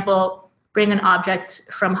 for example, bring an object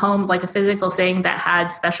from home, like a physical thing that had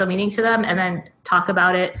special meaning to them, and then talk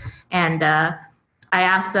about it and I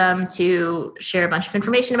asked them to share a bunch of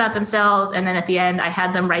information about themselves. And then at the end, I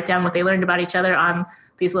had them write down what they learned about each other on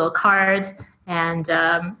these little cards. And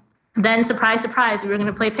then surprise, surprise, we were going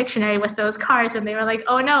to play Pictionary with those cards. And they were like,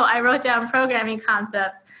 oh no, I wrote down programming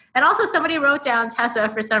concepts. And also somebody wrote down Tessa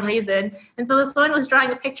for some reason. And so this woman was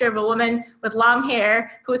drawing a picture of a woman with long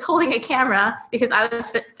hair who was holding a camera because I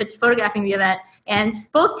was photographing the event. And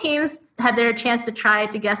both teams had their chance to try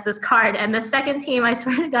to guess this card. And the second team, I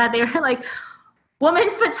swear to God, they were like, woman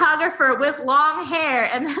photographer with long hair.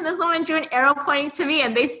 And then this woman drew an arrow pointing to me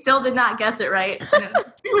and they still did not guess it right.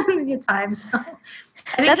 It wasn't a good time. So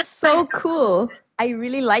that's so cool. I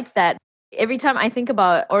really like that. Every time I think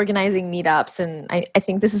about organizing meetups, and I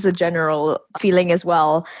think this is a general feeling as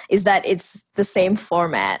well, is that it's the same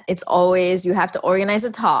format. It's always you have to organize a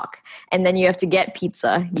talk, and then you have to get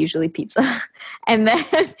pizza, usually pizza. And then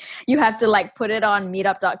you have to like put it on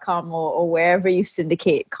meetup.com or wherever you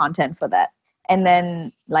syndicate content for that. And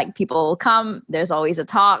then like people will come, there's always a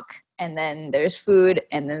talk, and then there's food,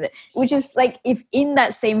 and then which is like, if in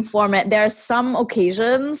that same format, there are some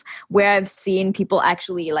occasions where I've seen people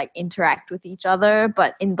actually like interact with each other,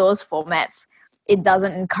 but in those formats it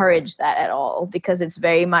doesn't encourage that at all, because it's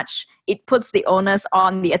very much, it puts the onus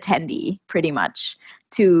on the attendee pretty much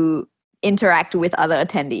to interact with other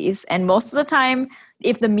attendees. And most of the time,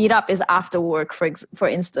 if the meetup is after work, for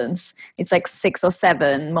instance, it's like 6 or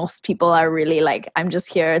 7. Most people are really like, I'm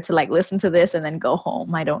just here to like listen to this and then go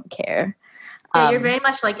home. I don't care. Yeah, you're very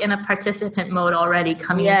much like in a participant mode already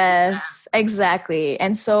coming into Yes, exactly.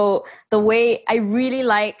 And so the way I really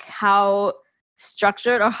like how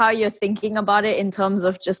structured or how you're thinking about it in terms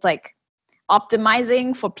of just like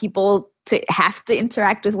optimizing for people to have to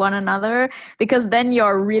interact with one another, because then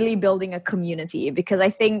you're really building a community. Because I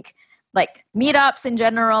think like meetups in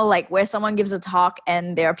general, like where someone gives a talk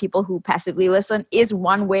and there are people who passively listen, is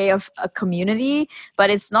one way of a community, but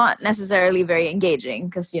it's not necessarily very engaging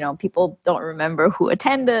because, you know, people don't remember who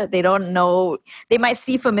attended. They don't know, they might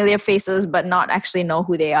see familiar faces, but not actually know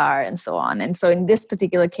who they are and so on. And so in this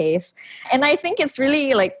particular case, and I think it's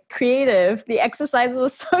really like creative. The exercises are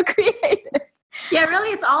so creative. Yeah,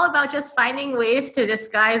 really, it's all about just finding ways to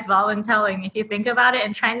disguise voluntelling, if you think about it,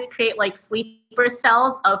 and trying to create like sleeper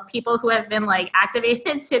cells of people who have been like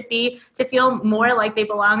activated to feel more like they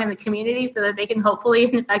belong in the community, so that they can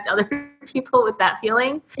hopefully infect other people with that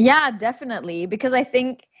feeling. Yeah, definitely. Because I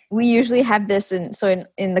think we usually have this in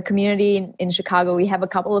the community in Chicago, we have a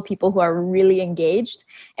couple of people who are really engaged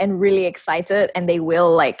and really excited, and they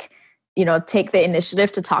will like, you know, take the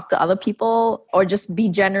initiative to talk to other people or just be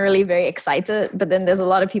generally very excited. But then there's a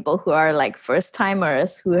lot of people who are like first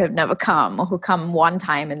timers who have never come, or who come one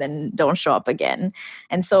time and then don't show up again.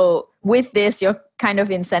 And so with this, you're kind of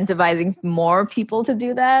incentivizing more people to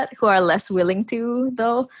do that who are less willing to,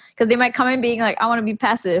 though, because they might come in being like, I want to be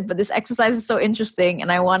passive, but this exercise is so interesting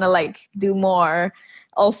and I want to like do more.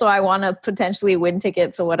 Also, I want to potentially win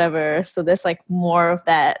tickets or whatever. So there's like more of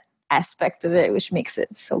that aspect of it, which makes it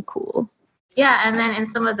so cool. Yeah, and then in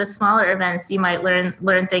some of the smaller events, you might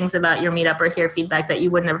learn things about your meetup or hear feedback that you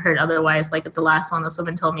wouldn't have heard otherwise. Like at the last one, this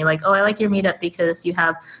woman told me like, oh, I like your meetup because you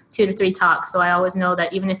have 2 to 3 talks. So I always know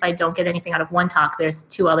that even if I don't get anything out of one talk, there's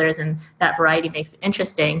 2 others, and that variety makes it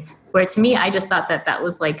interesting. Where to me, I just thought that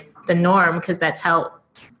was like the norm, because that's how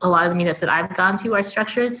a lot of the meetups that I've gone to are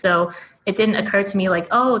structured. So it didn't occur to me like,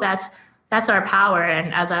 oh, that's our power.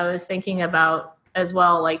 And as I was thinking about as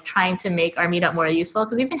well, like trying to make our meetup more useful,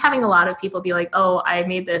 because we've been having a lot of people be like, oh, I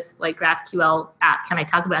made this like GraphQL app, can I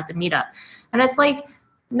talk about the meetup? And it's like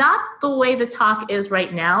not the way the talk is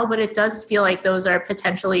right now, but it does feel like those are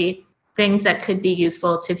potentially things that could be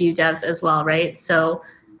useful to Vue devs as well, right? So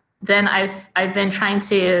then I've been trying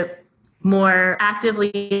to more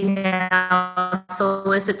actively now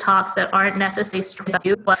solicit talks that aren't necessarily straight about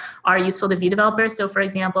Vue, but are useful to Vue developers. So for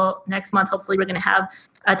example, next month, hopefully we're going to have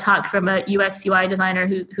a talk from a UX UI designer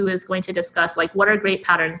who is going to discuss like what are great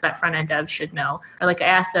patterns that front-end devs should know. Or like I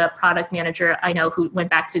asked a product manager I know who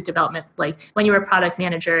went back to development, like when you were a product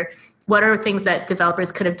manager, what are things that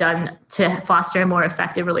developers could have done to foster a more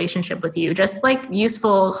effective relationship with you? Just like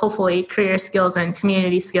useful, hopefully, career skills and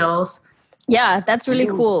community skills. Yeah, that's really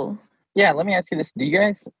cool. Yeah, let me ask you this. Do you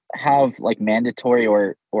guys have like mandatory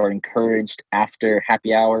or encouraged after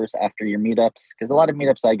happy hours after your meetups? Because a lot of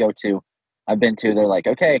meetups I've been to, they're like,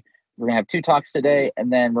 okay, we're going to have 2 talks today,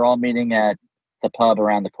 and then we're all meeting at the pub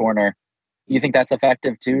around the corner. Do you think that's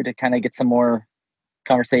effective too, to kind of get some more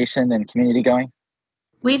conversation and community going?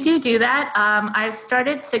 We do that. I've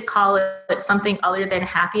started to call it something other than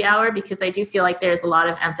happy hour, because I do feel like there's a lot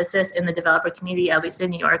of emphasis in the developer community, at least in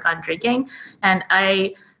New York, on drinking. And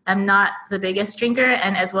I I'm not the biggest drinker.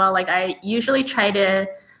 And as well, like I usually try to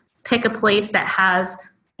pick a place that has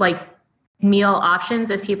like meal options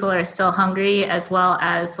if people are still hungry, as well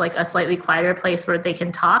as like a slightly quieter place where they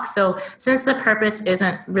can talk. So since the purpose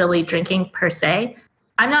isn't really drinking per se,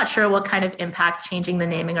 I'm not sure what kind of impact changing the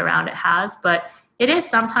naming around it has, but it is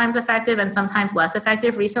sometimes effective and sometimes less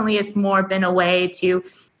effective. Recently, it's more been a way to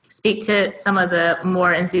speak to some of the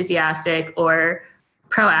more enthusiastic or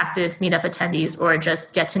proactive meetup attendees, or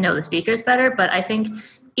just get to know the speakers better. But I think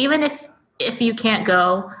even if you can't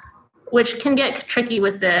go, which can get tricky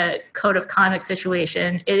with the code of conduct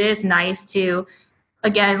situation, it is nice to,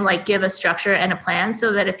 again, like give a structure and a plan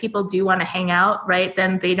so that if people do want to hang out, right,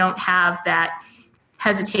 then they don't have that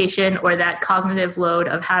hesitation or that cognitive load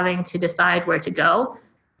of having to decide where to go.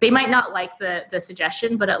 They might not like the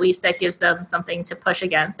suggestion, but at least that gives them something to push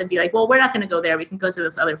against and be like, well, we're not going to go there. We can go to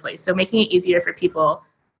this other place. So making it easier for people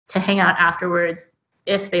to hang out afterwards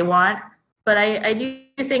if they want. But I do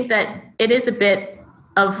think that it is a bit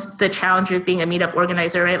of the challenge of being a meetup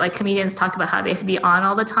organizer, right? Like comedians talk about how they have to be on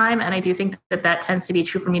all the time. And I do think that tends to be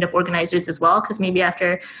true for meetup organizers as well, because maybe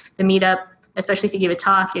after the meetup, especially if you give a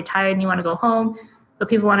talk, you're tired and you want to go home, but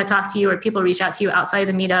people want to talk to you, or people reach out to you outside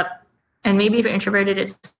the meetup. And maybe if you're introverted,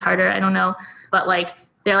 it's harder. I don't know. But like,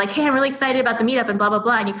 they're like, hey, I'm really excited about the meetup and blah, blah,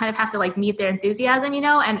 blah. And you kind of have to like meet their enthusiasm, you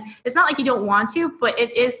know? And it's not like you don't want to, but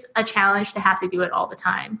it is a challenge to have to do it all the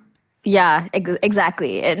time. Yeah,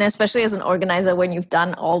 exactly. And especially as an organizer, when you've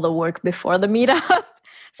done all the work before the meetup.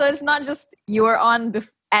 So it's not just you're on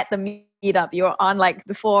at the meetup, you're on like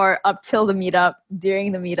before, up till the meetup,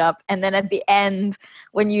 during the meetup. And then at the end,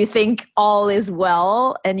 when you think all is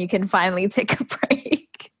well and you can finally take a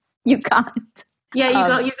break, you can't.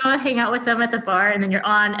 Yeah, you go hang out with them at the bar, and then you're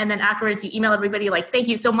on, and then afterwards you email everybody like, thank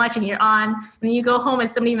you so much, and you're on, and then you go home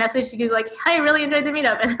and somebody messaged you like, hey, I really enjoyed the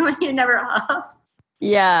meetup, and then like, you're never off.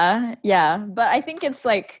 Yeah. But I think it's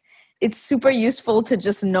like, it's super useful to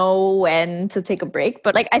just know when to take a break.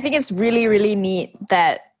 But like, I think it's really, really neat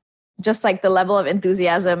that just like the level of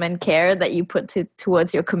enthusiasm and care that you put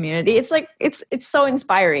towards your community. It's like, it's so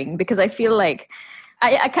inspiring, because I feel like,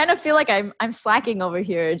 I kind of feel like I'm slacking over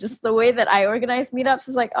here. Just the way that I organize meetups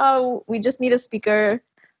is like, oh, we just need a speaker.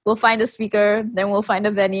 We'll find a speaker. Then we'll find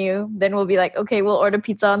a venue. Then we'll be like, okay, we'll order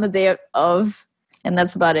pizza on the day of, and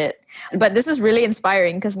that's about it. But this is really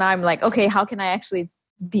inspiring, because now I'm like, okay, how can I actually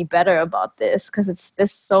be better about this? Because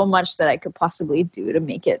there's so much that I could possibly do to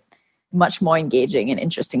make it much more engaging and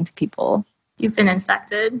interesting to people. You've been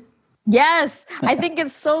infected. Yes, I think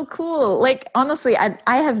it's so cool. Like, honestly,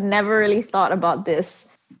 I have never really thought about this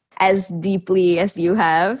as deeply as you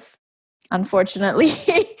have, unfortunately,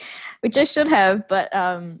 which I should have. But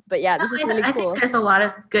yeah, this is really cool. I think there's a lot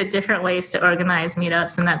of good different ways to organize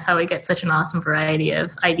meetups, and that's how we get such an awesome variety of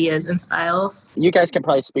ideas and styles. You guys can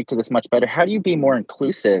probably speak to this much better. How do you be more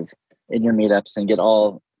inclusive in your meetups and get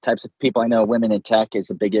all types of people? I know women in tech is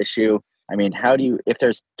a big issue. I mean, how do you, if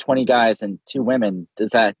there's 20 guys and 2 women, does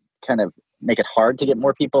that kind of make it hard to get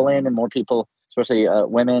more people in, and more people, especially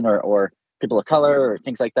women or people of color or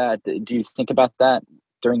things like that? Do you think about that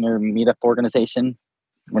during your meetup organization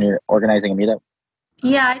when you're organizing a meetup?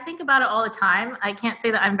 Yeah, I think about it all the time. I can't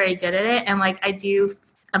say that I'm very good at it. And like, I do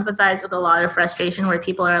empathize with a lot of frustration where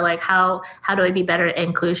people are like, how do I be better at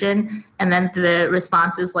inclusion? And then the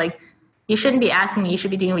response is like, you shouldn't be asking me, you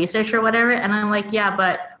should be doing research or whatever. And I'm like, yeah,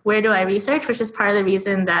 but where do I research? Which is part of the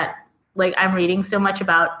reason that like I'm reading so much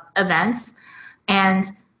about events. And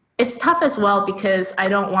it's tough as well, because I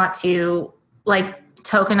don't want to like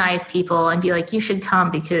tokenize people and be like, you should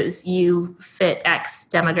come because you fit X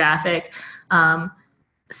demographic.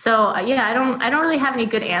 So yeah, I don't really have any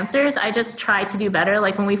good answers. I just try to do better.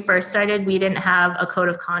 Like when we first started, we didn't have a code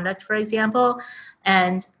of conduct, for example.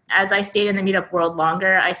 And as I stayed in the meetup world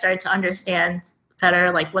longer, I started to understand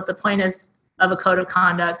better like what the point is of a code of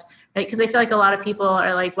conduct, right? Because I feel like a lot of people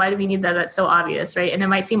are like, why do we need that? That's so obvious, right? And it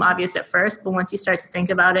might seem obvious at first, but once you start to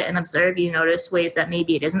think about it and observe, you notice ways that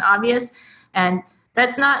maybe it isn't obvious. And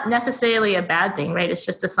that's not necessarily a bad thing, right? It's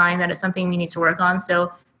just a sign that it's something we need to work on.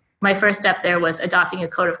 So my first step there was adopting a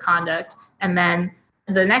code of conduct. And then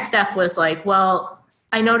the next step was like, well,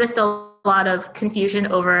 I noticed a lot of confusion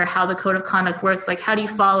over how the code of conduct works. Like, how do you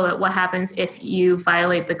follow it? What happens if you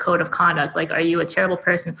violate the code of conduct? Like, are you a terrible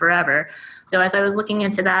person forever? So as I was looking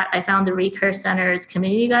into that, I found the Recurse Center's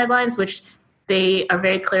community guidelines, which they are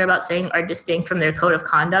very clear about saying are distinct from their code of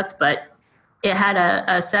conduct, but it had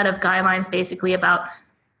a set of guidelines basically about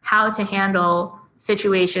how to handle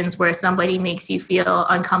situations where somebody makes you feel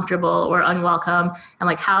uncomfortable or unwelcome, and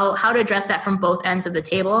like how to address that from both ends of the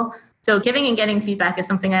table. So giving and getting feedback is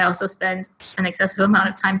something I also spend an excessive amount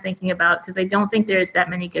of time thinking about because I don't think there's that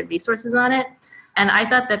many good resources on it. And I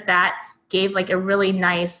thought that gave like a really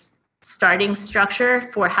nice starting structure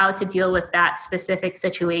for how to deal with that specific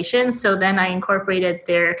situation. So then I incorporated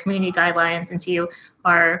their community guidelines into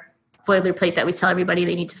our boilerplate that we tell everybody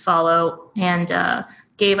they need to follow, and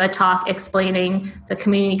gave a talk explaining the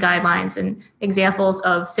community guidelines and examples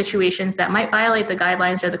of situations that might violate the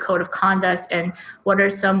guidelines or the code of conduct, and what are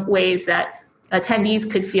some ways that attendees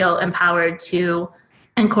could feel empowered to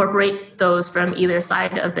incorporate those from either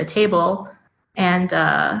side of the table. And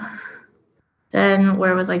then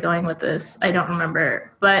where was I going with this? I don't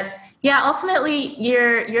remember. But yeah, ultimately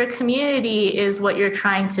your community is what you're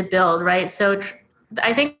trying to build, right? So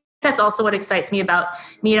I think that's also what excites me about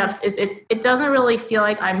meetups is it doesn't really feel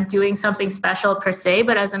like I'm doing something special per se,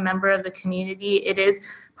 but as a member of the community, it is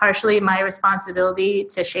partially my responsibility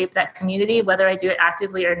to shape that community, whether I do it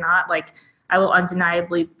actively or not. Like I will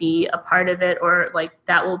undeniably be a part of it, or like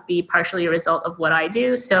that will be partially a result of what I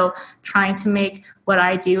do. So trying to make what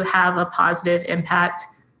I do have a positive impact,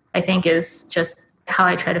 I think is just how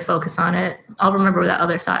I try to focus on it. I'll remember that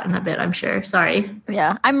other thought in a bit, I'm sure. Sorry.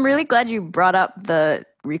 Yeah, I'm really glad you brought up the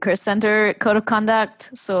Recurse Center Code of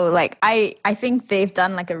Conduct. So like I think they've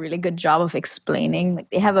done like a really good job of explaining. Like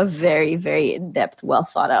they have a very, very in-depth, well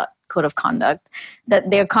thought out code of conduct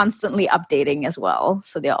that they're constantly updating as well.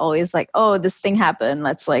 So they're always like, oh, this thing happened.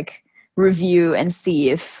 Let's like review and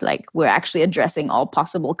see if like we're actually addressing all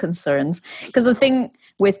possible concerns. Because the thing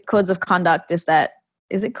with codes of conduct is that,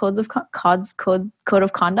 is it code of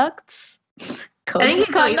conducts? I think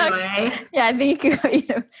you go either way. Yeah, I think you go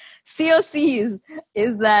either. COCs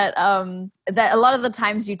is that that a lot of the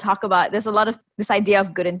times you talk about, there's a lot of this idea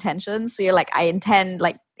of good intentions. So you're like, I intend,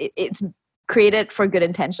 like it's created for good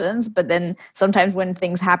intentions, but then sometimes when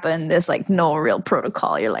things happen, there's like no real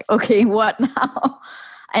protocol. You're like, okay, what now?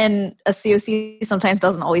 And a COC sometimes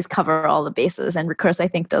doesn't always cover all the bases. And Recurse, I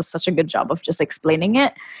think, does such a good job of just explaining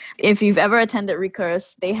it. If you've ever attended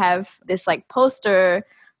Recurse, they have this like poster,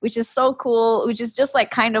 which is so cool, which is just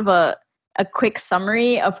like kind of a quick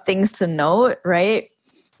summary of things to note, right?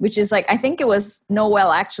 Which is like, I think it was no well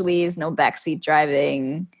actuallys, no backseat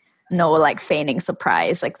driving, no like feigning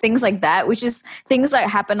surprise, like things like that, which is things that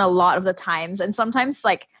happen a lot of the times. And sometimes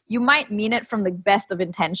like you might mean it from the best of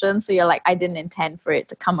intentions. So you're like, I didn't intend for it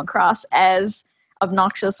to come across as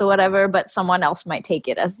obnoxious or whatever, but someone else might take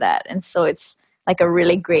it as that. And so it's like a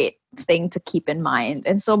really great thing to keep in mind.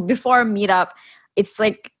 And so before a meetup, it's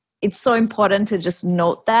like, it's so important to just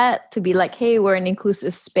note that, to be like, hey, we're an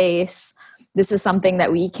inclusive space. This is something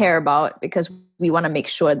that we care about because we want to make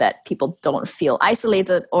sure that people don't feel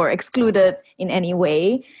isolated or excluded in any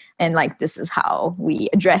way. And like, this is how we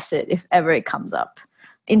address it if ever it comes up.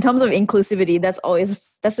 In terms of inclusivity,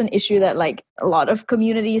 that's an issue that like a lot of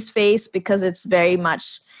communities face, because it's very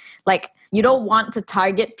much like, you don't want to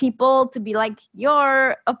target people to be like,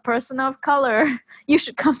 you're a person of color, you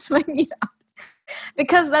should come to my meetup.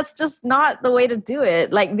 Because that's just not the way to do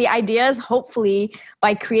it. Like the idea is hopefully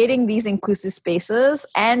by creating these inclusive spaces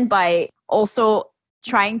and by also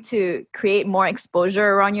trying to create more exposure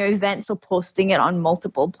around your event, so posting it on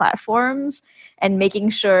multiple platforms and making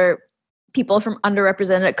sure people from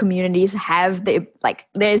underrepresented communities have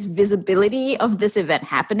there's visibility of this event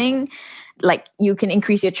happening. Like you can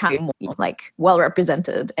increase your chance more like well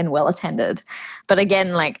represented and well attended. But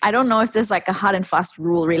again, like I don't know if there's like a hard and fast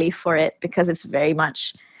rule really for it, because it's very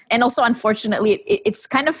much, and also unfortunately it's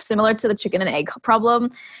kind of similar to the chicken and egg problem,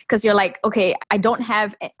 because you're like, okay, I don't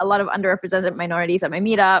have a lot of underrepresented minorities at my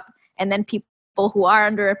meetup, and then people who are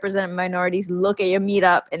underrepresented minorities look at your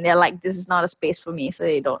meetup and they're like, this is not a space for me, so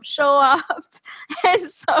they don't show up. And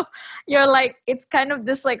so you're like, it's kind of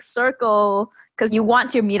this like circle, because you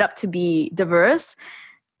want your meetup to be diverse,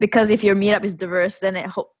 because if your meetup is diverse,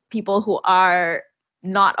 then people who are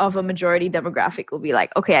not of a majority demographic will be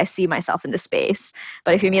like, okay, I see myself in this space.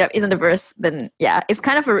 But if your meetup isn't diverse, then yeah, it's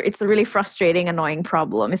a really frustrating, annoying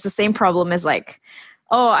problem. It's the same problem as like,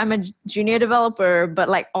 oh, I'm a junior developer, but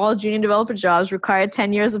like all junior developer jobs require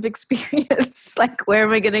 10 years of experience. Like, where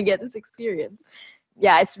am I going to get this experience?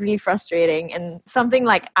 Yeah, it's really frustrating, and something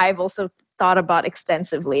like I've also thought about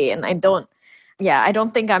extensively, and I don't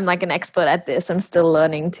think I'm like an expert at this. I'm still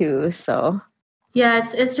learning too. So yeah,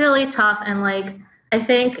 it's really tough. And like, I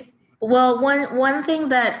think, well, one thing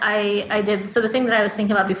that I did, so the thing that I was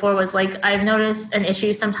thinking about before was like, I've noticed an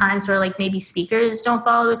issue sometimes where like maybe speakers don't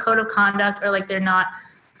follow the code of conduct, or like they're not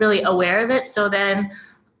really aware of it. So then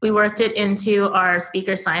we worked it into our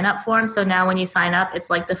speaker sign up form. So now when you sign up, it's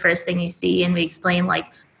like the first thing you see, and we explain like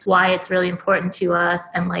why it's really important to us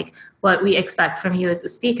and like what we expect from you as a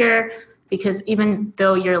speaker. Because even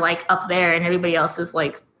though you're like up there and everybody else is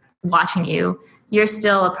like watching you, you're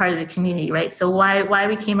still a part of the community, right? So why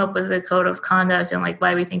we came up with the code of conduct and like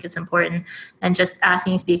why we think it's important, and just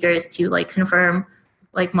asking speakers to like confirm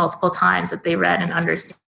like multiple times that they read and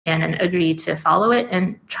understand and agree to follow it,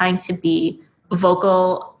 and trying to be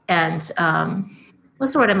vocal and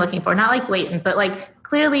what's the word I'm looking for? Not like blatant, but like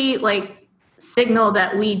clearly like signal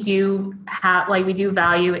that we do have, like we do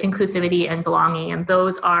value inclusivity and belonging. And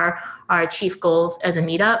those are our chief goals as a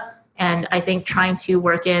meetup. And I think trying to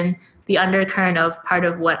work in the undercurrent of part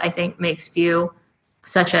of what I think makes VoV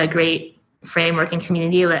such a great framework and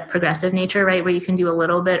community, that progressive nature, right? Where you can do a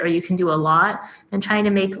little bit or you can do a lot, and trying to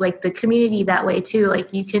make like the community that way too.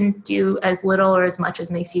 Like you can do as little or as much as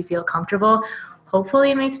makes you feel comfortable.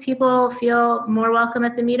 Hopefully it makes people feel more welcome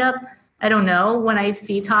at the meetup. I don't know. When I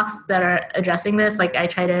see talks that are addressing this, like I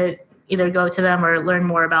try to either go to them or learn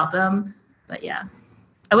more about them. But yeah,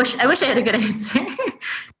 I wish I had a good answer.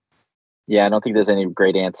 Yeah, I don't think there's any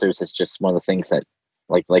great answers. It's just one of the things that,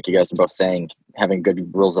 like you guys are both saying, having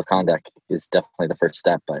good rules of conduct is definitely the first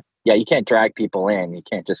step. But yeah, you can't drag people in. You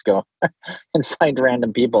can't just go and find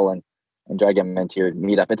random people and drag them into your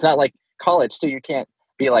meetup. It's not like college, so you can't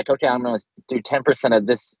be like, okay, I'm going to do 10% of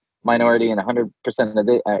this minority and 100% of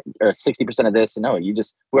this, or 60% of this. No, you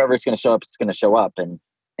just, whoever's going to show up is going to show up,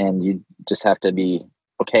 and you just have to be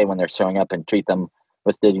okay when they're showing up and treat them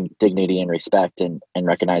with dignity and respect, and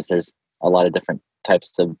recognize there's a lot of different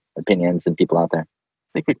types of opinions and people out there.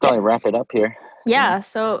 I think we probably wrap it up here. Yeah.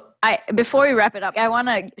 So before we wrap it up, I want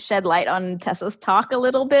to shed light on Tessa's talk a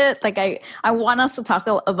little bit. Like I want us to talk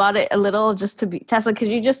about it a little, just to be, Tessa, could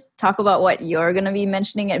you just talk about what you're going to be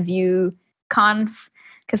mentioning at VuConf?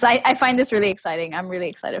 Because I find this really exciting. I'm really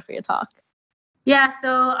excited for your talk. Yeah.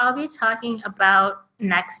 So I'll be talking about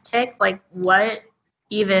next tick, like what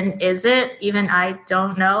even is it? Even I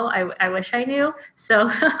don't know. I wish I knew. So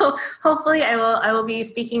hopefully I will be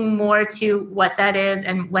speaking more to what that is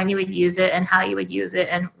and when you would use it and how you would use it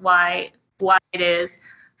and why it is.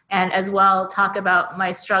 And as well talk about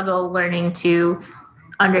my struggle learning to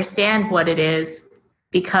understand what it is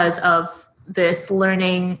because of this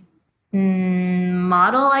learning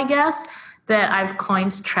model, I guess, that I've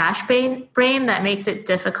coined trash brain that makes it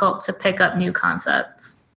difficult to pick up new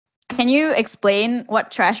concepts. Can you explain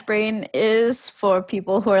what trash brain is for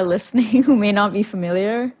people who are listening who may not be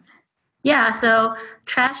familiar? Yeah, so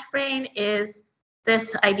trash brain is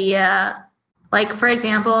this idea, like, for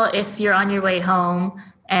example, if you're on your way home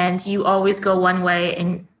and you always go one way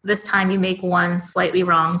and this time you make one slightly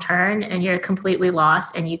wrong turn and you're completely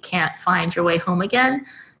lost and you can't find your way home again.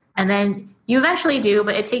 And then you eventually do,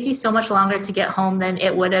 but it takes you so much longer to get home than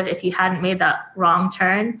it would have if you hadn't made that wrong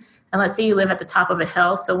turn. And let's say you live at the top of a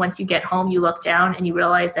hill. So once you get home, you look down and you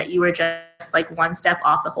realize that you were just like one step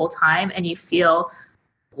off the whole time. And you feel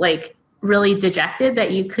like really dejected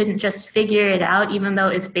that you couldn't just figure it out, even though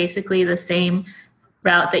it's basically the same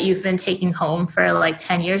route that you've been taking home for like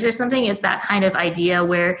 10 years or something. It's that kind of idea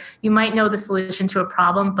where you might know the solution to a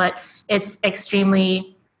problem, but it's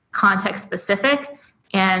extremely context specific.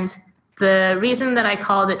 And the reason that I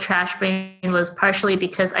called it trash brain was partially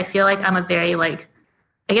because I feel like I'm a very like,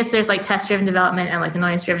 I guess there's like test-driven development and like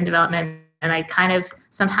annoyance-driven development. And I kind of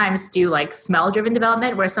sometimes do like smell-driven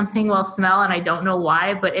development where something will smell and I don't know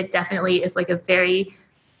why, but it definitely is like a very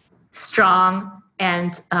strong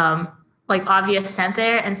and like obvious scent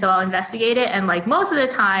there. And so I'll investigate it. And like most of the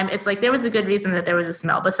time it's like there was a good reason that there was a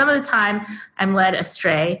smell, but some of the time I'm led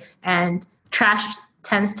astray, and trash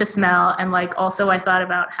tends to smell. And like also I thought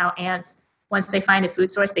about how ants, once they find a food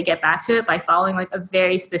source, they get back to it by following like a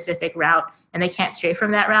very specific route, and they can't stray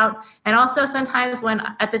from that route. And also sometimes when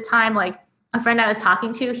at the time, like a friend I was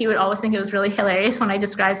talking to, he would always think it was really hilarious when I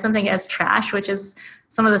described something as trash, which is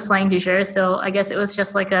some of the slang du jour. So I guess it was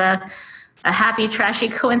just like a happy, trashy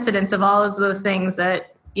coincidence of all of those things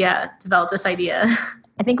that, developed this idea.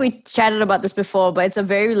 I think we chatted about this before, but it's a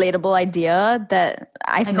very relatable idea that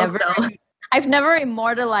I've never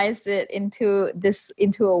immortalized it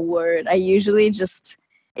into a word. I usually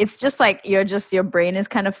it's just like your brain is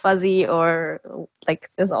kind of fuzzy, or like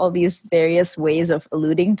there's all these various ways of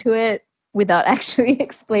alluding to it without actually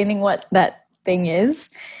explaining what that thing is.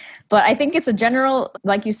 But I think it's a general,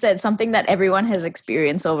 like you said, something that everyone has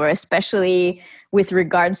experience over, especially with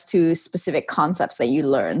regards to specific concepts that you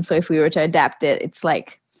learn. So if we were to adapt it, it's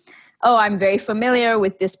like, oh, I'm very familiar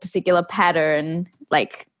with this particular pattern,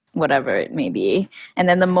 like whatever it may be. And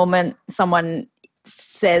then the moment someone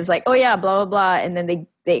says like, oh yeah, blah, blah, blah, and then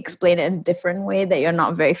they explain it in a different way that you're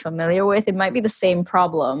not very familiar with, it might be the same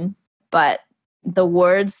problem, but the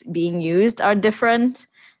words being used are different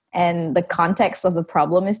and the context of the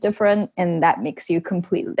problem is different, and that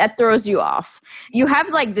that throws you off. You have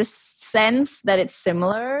like this sense that it's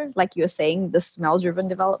similar, like you're saying, the smell-driven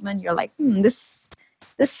development. You're like, this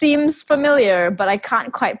seems familiar, but I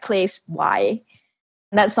can't quite place why.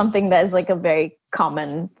 And that's something that is like a very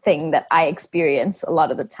common thing that I experience a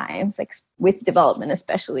lot of the times, like with development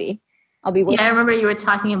especially. I remember you were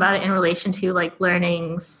talking about it in relation to like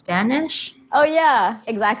learning Spanish. Oh yeah,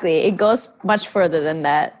 exactly. It goes much further than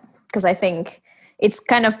that, because I think it's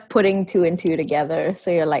kind of putting two and two together.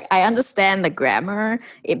 So you're like, I understand the grammar.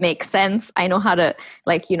 It makes sense. I know how to,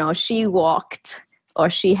 like, she walked or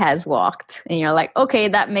she has walked. And you're like, okay,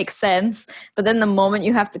 that makes sense. But then the moment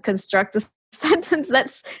you have to construct a sentence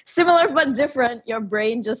that's similar but different, your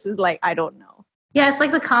brain just is like, I don't know. Yeah, it's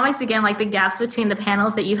like the comics again, like the gaps between the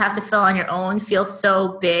panels that you have to fill on your own feel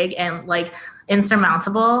so big and like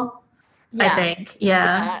insurmountable. Yeah. I think.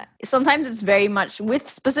 Yeah. Sometimes it's very much with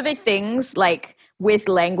specific things, like with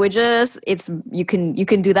languages, you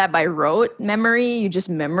can do that by rote memory. You just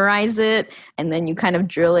memorize it and then you kind of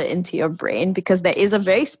drill it into your brain because there is a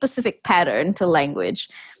very specific pattern to language.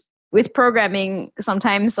 With programming,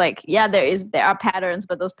 sometimes there are patterns,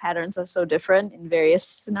 but those patterns are so different in various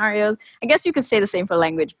scenarios. I guess you could say the same for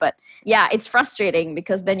language, but yeah, it's frustrating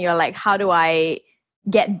because then you're like, how do I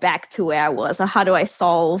get back to where I was, or how do I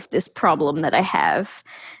solve this problem that I have?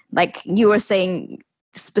 Like you were saying,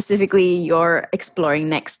 specifically you're exploring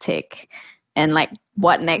next tick and like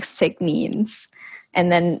what next tick means,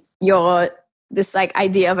 and then this like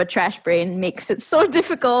idea of a trash brain makes it so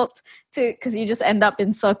difficult because you just end up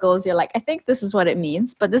in circles. You're like, I think this is what it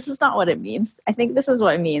means, but this is not what it means. I think this is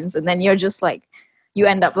what it means, and then you're just like, you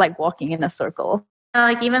end up like walking in a circle.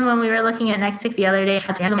 Like even when we were looking at Nexttick the other day,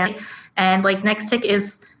 and like Nexttick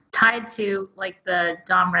is tied to like the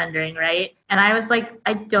DOM rendering, right? And I was like,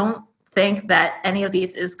 I don't think that any of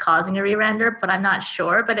these is causing a re-render, but I'm not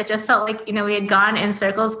sure. But it just felt like, we had gone in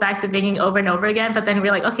circles back to thinking over and over again, but then we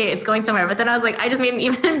were like, okay, it's going somewhere. But then I was like, I just made an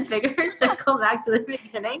even bigger circle back to the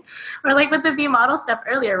beginning. Or like with the view model stuff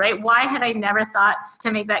earlier, right? Why had I never thought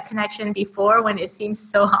to make that connection before when it seems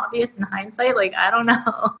so obvious in hindsight? Like, I don't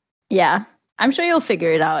know. Yeah, I'm sure you'll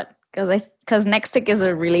figure it out because Nexttick is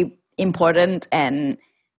a really important and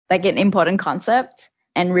like an important concept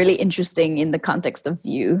and really interesting in the context of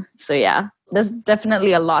Vue. So yeah, there's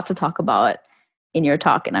definitely a lot to talk about in your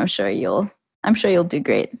talk, and I'm sure you'll do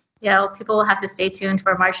great. Yeah, well, people will have to stay tuned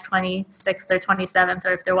for March 26th or 27th,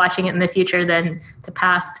 or if they're watching it in the future, then the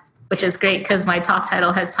past, which is great because my talk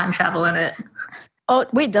title has time travel in it. Oh,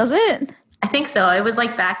 wait, does it? I think so. It was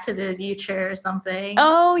like Back to the Future or something.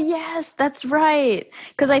 Oh yes, that's right.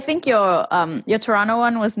 Because I think your Toronto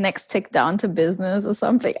one was Nexttick Down to Business or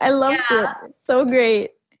something. I loved it. It's so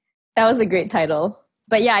great. That was a great title.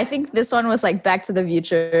 But yeah, I think this one was like Back to the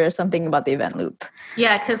Future or something about the event loop.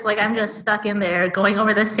 Yeah, because like I'm just stuck in there going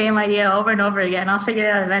over the same idea over and over again. I'll figure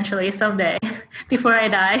it out eventually someday before I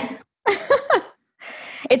die.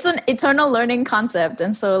 It's an eternal learning concept,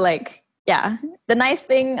 and so like. Yeah. The nice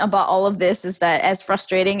thing about all of this is that as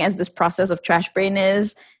frustrating as this process of trash brain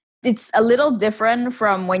is, it's a little different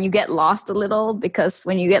from when you get lost a little, because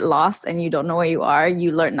when you get lost and you don't know where you are,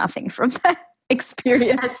 you learn nothing from that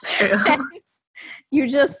experience. That's true. You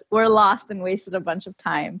just were lost and wasted a bunch of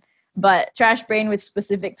time. But trash brain with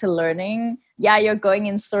specific to learning, yeah, you're going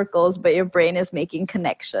in circles, but your brain is making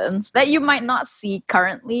connections that you might not see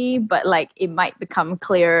currently, but like it might become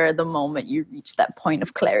clearer the moment you reach that point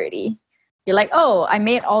of clarity. You're like, oh, I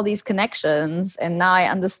made all these connections and now I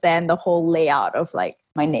understand the whole layout of like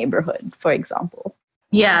my neighborhood, for example.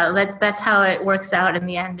 Yeah, that's how it works out in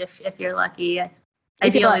the end if you're lucky.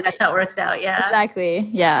 Ideally, that's how it works out, yeah. Exactly,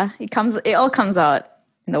 yeah. It all comes out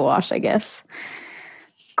in the wash, I guess.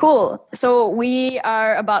 Cool. So we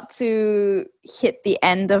are about to hit the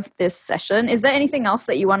end of this session. Is there anything else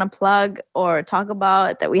that you want to plug or talk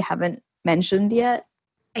about that we haven't mentioned yet?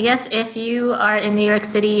 I guess if you are in New York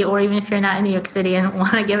City, or even if you're not in New York City and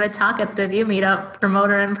want to give a talk at the Vue meetup,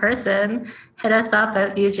 promoter in person, hit us up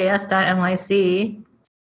at vuejs.nyc.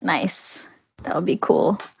 Nice. That would be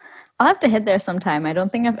cool. I'll have to hit there sometime. I don't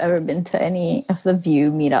think I've ever been to any of the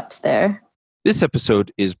Vue meetups there. This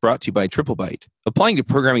episode is brought to you by TripleByte. Applying to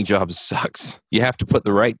programming jobs sucks. You have to put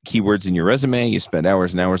the right keywords in your resume, you spend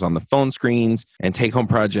hours and hours on the phone screens and take-home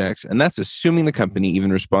projects, and that's assuming the company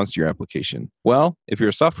even responds to your application. Well, if you're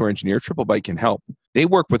a software engineer, TripleByte can help. They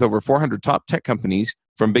work with over 400 top tech companies,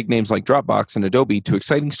 from big names like Dropbox and Adobe to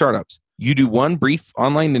exciting startups. You do one brief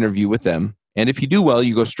online interview with them, and if you do well,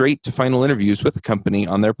 you go straight to final interviews with the company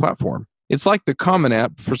on their platform. It's like the Common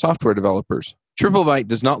App for software developers. TripleByte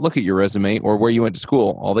does not look at your resume or where you went to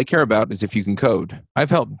school. All they care about is if you can code. I've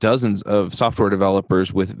helped dozens of software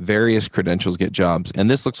developers with various credentials get jobs, and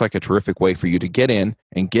this looks like a terrific way for you to get in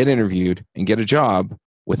and get interviewed and get a job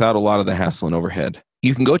without a lot of the hassle and overhead.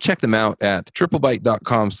 You can go check them out at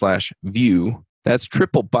triplebyte.com/view. That's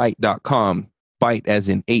triplebyte.com, byte as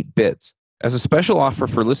in 8 bits. As a special offer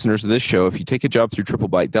for listeners of this show, if you take a job through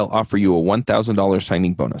TripleByte, they'll offer you a $1,000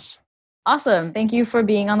 signing bonus. Awesome. Thank you for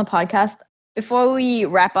being on the podcast. Before we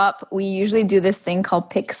wrap up, we usually do this thing called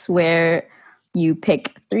picks where you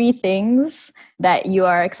pick 3 things that you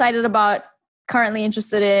are excited about, currently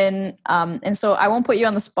interested in. And so I won't put you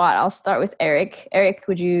on the spot. I'll start with Eric. Eric,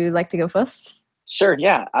 would you like to go first? Sure.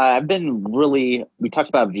 Yeah. We talked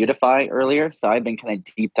about Vuetify earlier. So I've been kind of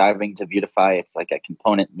deep diving to Vuetify. It's like a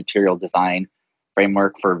component material design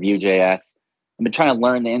framework for Vue.js. I've been trying to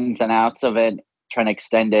learn the ins and outs of it, trying to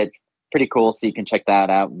extend it. Pretty cool. So you can check that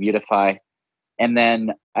out, Vuetify. And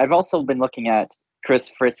then I've also been looking at Chris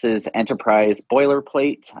Fritz's enterprise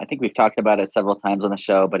boilerplate. I think we've talked about it several times on the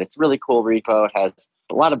show, but it's a really cool repo. It has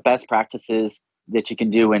a lot of best practices that you can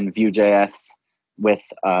do in Vue.js with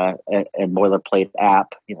a boilerplate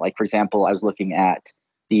app. Like, for example, I was looking at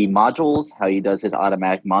the modules, how he does his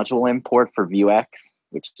automatic module import for Vuex,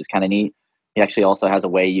 which is kind of neat. He actually also has a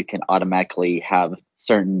way you can automatically have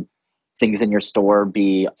certain things in your store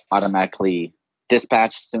be automatically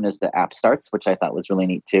dispatched as soon as the app starts, which I thought was really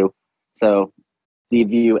neat too. So the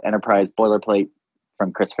Vue Enterprise boilerplate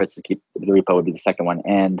from Chris Fritz to keep the repo would be the second one.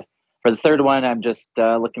 And for the third one, I'm just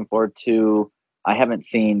looking forward to, I haven't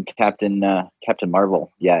seen Captain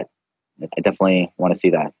Marvel yet. I definitely want to see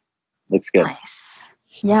that. Looks good. Nice.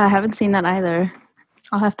 Yeah, I haven't seen that either.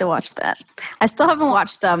 I'll have to watch that. I still haven't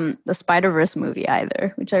watched the Spider-Verse movie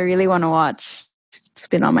either, which I really want to watch. It's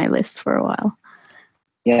been on my list for a while.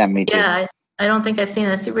 Yeah, me too. Yeah, I don't think I've seen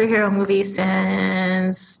a superhero movie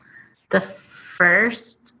since the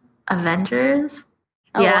first Avengers.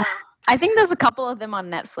 Oh, Yeah. I think there's a couple of them on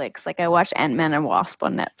Netflix. Like I watched Ant-Man and Wasp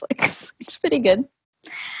on Netflix, which is pretty good.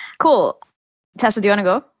 Cool. Tessa, do you want to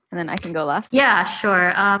go? And then I can go last. Yeah,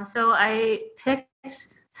 sure. So I picked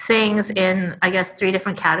things in, I guess, 3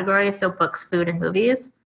 different categories. So books, food, and movies.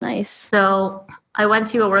 Nice. So I went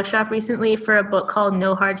to a workshop recently for a book called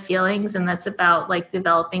No Hard Feelings, and that's about like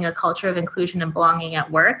developing a culture of inclusion and belonging at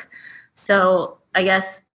work. So I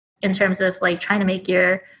guess in terms of like trying to make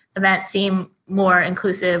your event seem more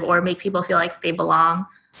inclusive or make people feel like they belong,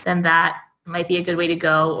 then that might be a good way to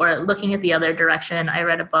go. Or looking at the other direction, I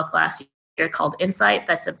read a book last year called Insight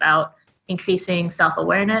that's about increasing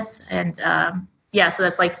self-awareness. And so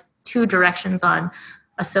that's like 2 directions on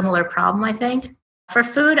a similar problem, I think. For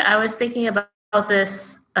food, I was thinking about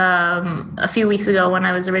this a few weeks ago when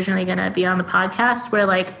I was originally going to be on the podcast, where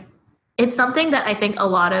like it's something that I think a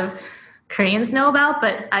lot of Koreans know about,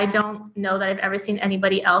 but I don't know that I've ever seen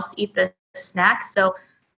anybody else eat this snack. So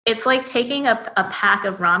it's like taking a pack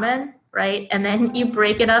of ramen, right? And then you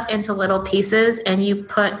break it up into little pieces and you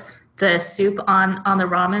put the soup on the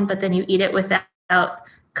ramen, but then you eat it without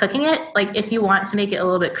cooking it. Like if you want to make it a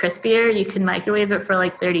little bit crispier, you can microwave it for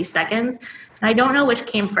like 30 seconds. And I don't know which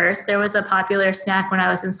came first. There was a popular snack when I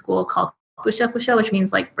was in school called bushak, which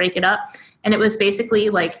means like break it up. And it was basically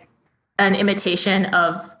like an imitation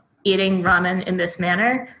of eating ramen in this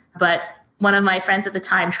manner. But one of my friends at the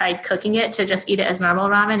time tried cooking it to just eat it as normal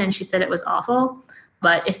ramen, and she said it was awful.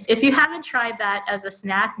 But if you haven't tried that as a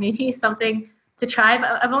snack, maybe something to try.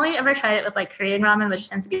 I've only ever tried it with like Korean ramen, which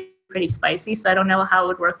tends to be pretty spicy. So I don't know how it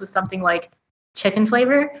would work with something like chicken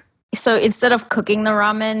flavor. So instead of cooking the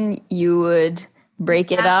ramen, you would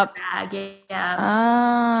break it up? Bag,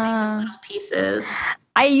 yeah. Little pieces.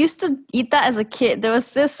 I used to eat that as a kid. There was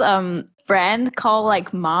this brand called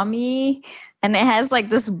like Mommy, and it has like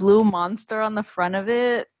this blue monster on the front of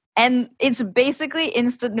it. And it's basically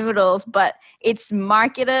instant noodles, but it's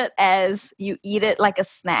marketed as you eat it like a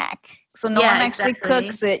snack. So no one actually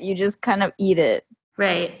cooks it. You just kind of eat it.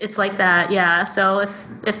 Right. It's like that. Yeah. So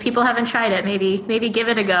if people haven't tried it, maybe give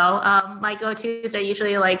it a go. My go-tos are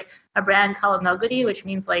usually like a brand called Noguri, which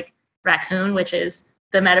means like raccoon, which is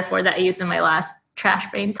the metaphor that I used in my last trash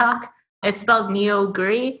brain talk. It's spelled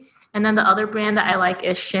Neoguri. And then the other brand that I like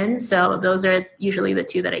is Shin. So those are usually the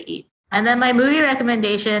 2 that I eat. And then my movie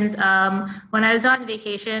recommendations, when I was on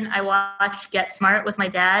vacation, I watched Get Smart with my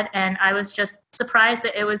dad, and I was just surprised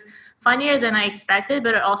that it was funnier than I expected,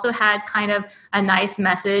 but it also had kind of a nice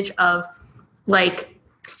message of like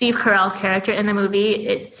Steve Carell's character in the movie.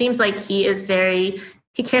 It seems like he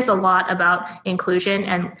cares a lot about inclusion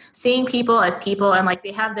and seeing people as people, and like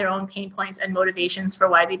they have their own pain points and motivations for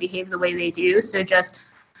why they behave the way they do. So just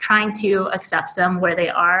trying to accept them where they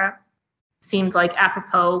are seemed like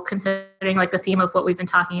apropos considering like the theme of what we've been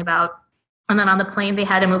talking about. And then on the plane, they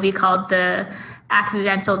had a movie called The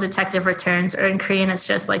Accidental Detective Returns, or in Korean, it's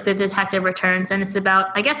just like The Detective Returns. And it's about,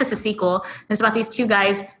 I guess it's a sequel. It's about these two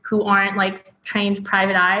guys who aren't like trained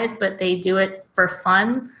private eyes, but they do it for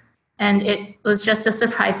fun. And it was just a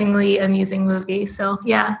surprisingly amusing movie. So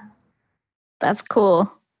yeah. That's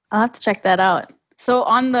cool. I'll have to check that out. So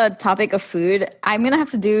on the topic of food, I'm going to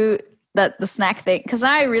have to do the snack thing because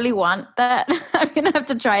I really want that. I'm going to have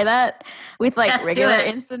to try that with like regular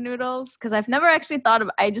instant noodles because I've never actually thought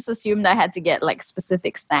of, I just assumed I had to get like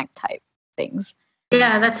specific snack type things.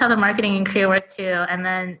 Yeah, that's how the marketing in Korea worked too. And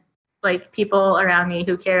then like people around me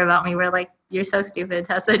who care about me were like, you're so stupid,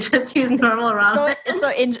 Tessa, just use normal ramen.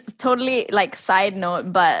 So in totally like side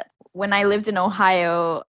note, but when I lived in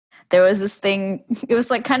Ohio, there was this thing, it was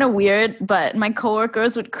like kind of weird, but my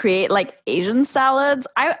coworkers would create like Asian salads.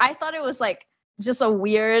 I thought it was like just a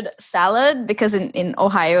weird salad because in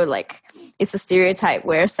Ohio, like it's a stereotype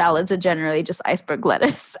where salads are generally just iceberg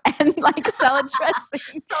lettuce and like salad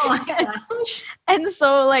dressing. Oh my gosh. And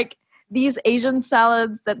so like these Asian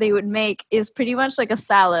salads that they would make is pretty much like a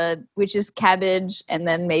salad, which is cabbage and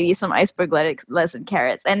then maybe some iceberg lettuce and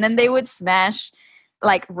carrots. And then they would smash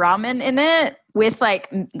like ramen in it with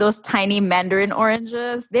like those tiny mandarin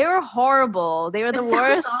oranges. They were horrible. They were the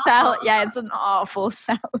worst salad. Yeah, it's an awful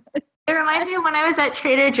salad. It reminds me of when I was at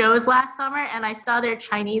Trader Joe's last summer and I saw their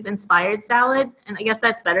Chinese-inspired salad. And I guess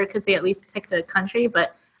that's better because they at least picked a country.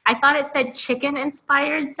 But I thought it said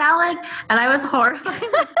chicken-inspired salad. And I was horrified.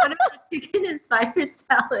 Like, what is a chicken-inspired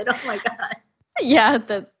salad? Oh, my God. Yeah,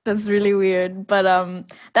 that's really weird. But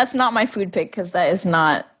that's not my food pick because that is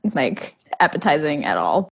not like appetizing at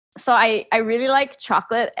all. So I really like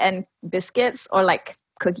chocolate and biscuits or like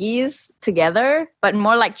cookies together, but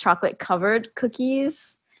more like chocolate covered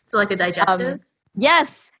cookies. So like a digestive?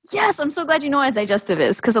 Yes. I'm so glad you know what a digestive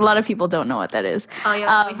is because a lot of people don't know what that is. Oh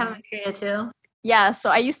yeah, we have them in Korea too. Yeah, so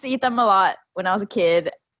I used to eat them a lot when I was a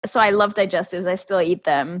kid. So I love digestives. I still eat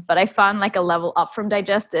them, but I found like a level up from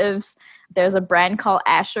digestives. There's a brand called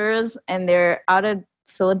Asher's and they're out of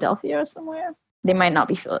Philadelphia or somewhere. They might not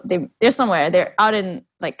be they're somewhere. They're out in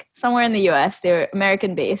like somewhere in the US. They're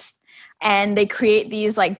American based. And they create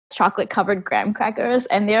these like chocolate covered graham crackers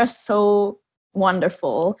and they're so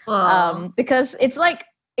wonderful. Because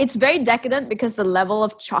it's very decadent because the level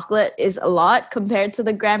of chocolate is a lot compared to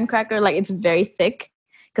the graham cracker. Like it's very thick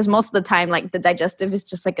because most of the time like the digestive is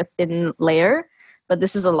just like a thin layer, but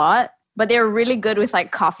this is a lot. But they're really good with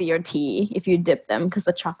like coffee or tea if you dip them because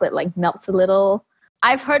the chocolate like melts a little.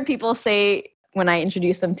 I've heard people say when I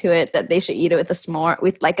introduce them to it that they should eat it with a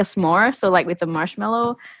s'more, so like with a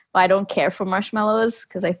marshmallow. But I don't care for marshmallows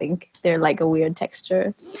because I think they're like a weird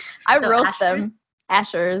texture. I roast them.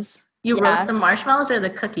 Asher's. You roast the marshmallows or the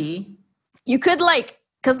cookie? You could like,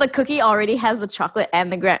 because the cookie already has the chocolate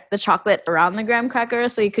and the chocolate around the graham cracker,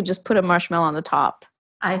 so you could just put a marshmallow on the top.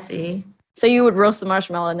 I see. So you would roast the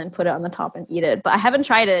marshmallow and then put it on the top and eat it. But I haven't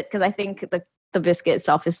tried it because I think the biscuit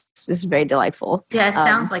itself is very delightful. Yeah, it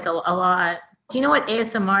sounds like a lot. Do you know what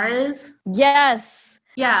ASMR is? Yes.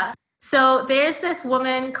 Yeah. So there's this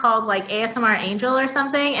woman called like ASMR Angel or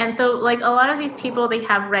something. And so like a lot of these people, they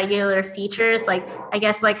have regular features. Like I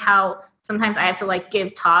guess like how sometimes I have to like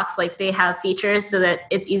give talks, like they have features so that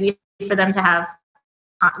it's easy for them to have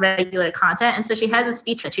regular content. And so she has this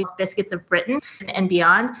feature. She's Biscuits of Britain and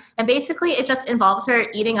Beyond. And basically it just involves her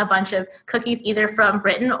eating a bunch of cookies either from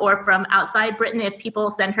Britain or from outside Britain if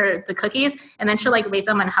people send her the cookies. And then she'll like rate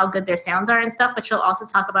them on how good their sounds are and stuff. But she'll also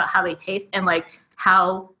talk about how they taste and like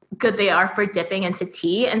how good they are for dipping into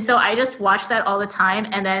tea. And so I just watch that all the time.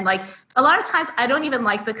 And then like a lot of times I don't even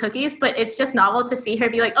like the cookies, but it's just novel to see her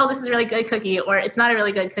be like, oh, this is a really good cookie, or it's not a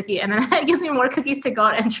really good cookie. And then it gives me more cookies to go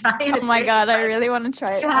out and try. And oh my God, I really want to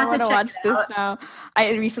try it. I want to watch this now.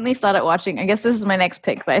 I recently started watching, I guess this is my next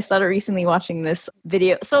pick, but I started recently watching this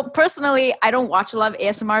video. So personally, I don't watch a lot of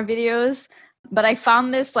ASMR videos, but I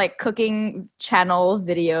found this like cooking channel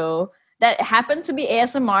video that happened to be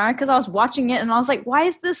ASMR because I was watching it and I was like, why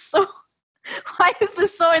is this so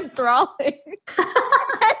enthralling?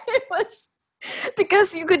 It was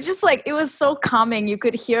because you could just like, it was so calming. You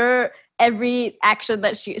could hear every action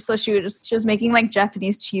that she was making like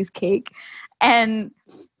Japanese cheesecake and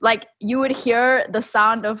like you would hear the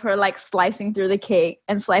sound of her like slicing through the cake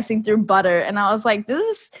and slicing through butter. And I was like, this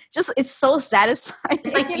is just, it's so satisfying.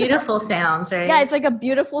 It's like beautiful sounds, right? Yeah, it's like a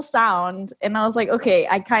beautiful sound. And I was like, okay,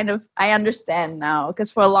 I understand now.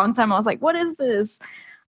 Because for a long time I was like, what is this?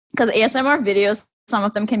 Because ASMR videos, some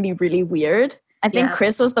of them can be really weird. I think Yeah.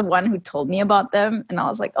 Chris was the one who told me about them. And I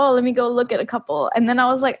was like, oh, let me go look at a couple. And then I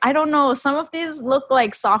was like, I don't know. Some of these look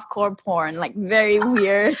like softcore porn, like very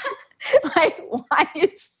weird. Like,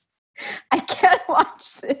 I can't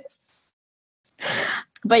watch this.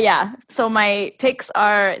 But yeah, so my picks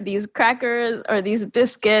are these crackers or these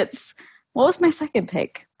biscuits. What was my second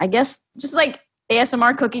pick? I guess just like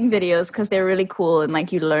ASMR cooking videos because they're really cool and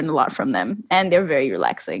like you learn a lot from them and they're very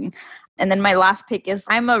relaxing. And then my last pick is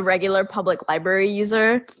I'm a regular public library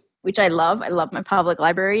user, which I love. I love my public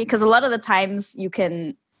library because a lot of the times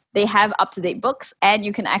they have up-to-date books and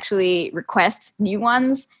you can actually request new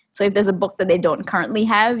ones. So if there's a book that they don't currently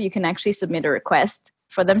have, you can actually submit a request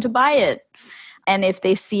for them to buy it. And if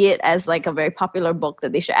they see it as like a very popular book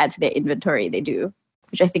that they should add to their inventory, they do,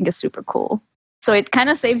 which I think is super cool. So it kind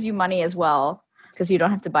of saves you money as well because you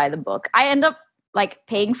don't have to buy the book. I end up like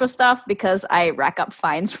paying for stuff because I rack up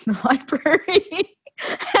fines from the library.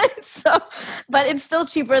 But it's still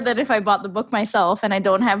cheaper than if I bought the book myself, and I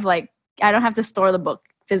don't have to store the book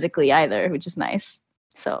physically either, which is nice.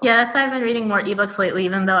 So Yeah, that's why I've been reading more ebooks lately,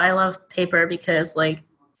 even though I love paper because like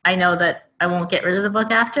I know that I won't get rid of the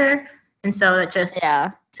book after. And so that just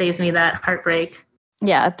saves me that heartbreak.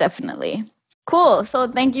 Yeah, definitely. Cool. So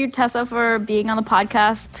thank you, Tessa, for being on the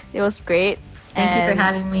podcast. It was great. Thank you for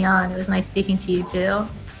having me on. It was nice speaking to you too.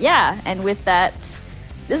 Yeah, and with that,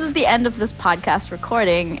 this is the end of this podcast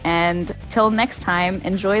recording. And till next time,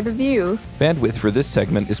 enjoy the view. Bandwidth for this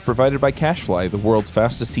segment is provided by CacheFly, the world's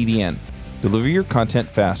fastest CDN. Deliver your content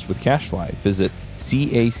fast with CacheFly. Visit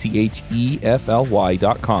CacheFly.com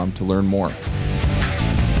to learn more.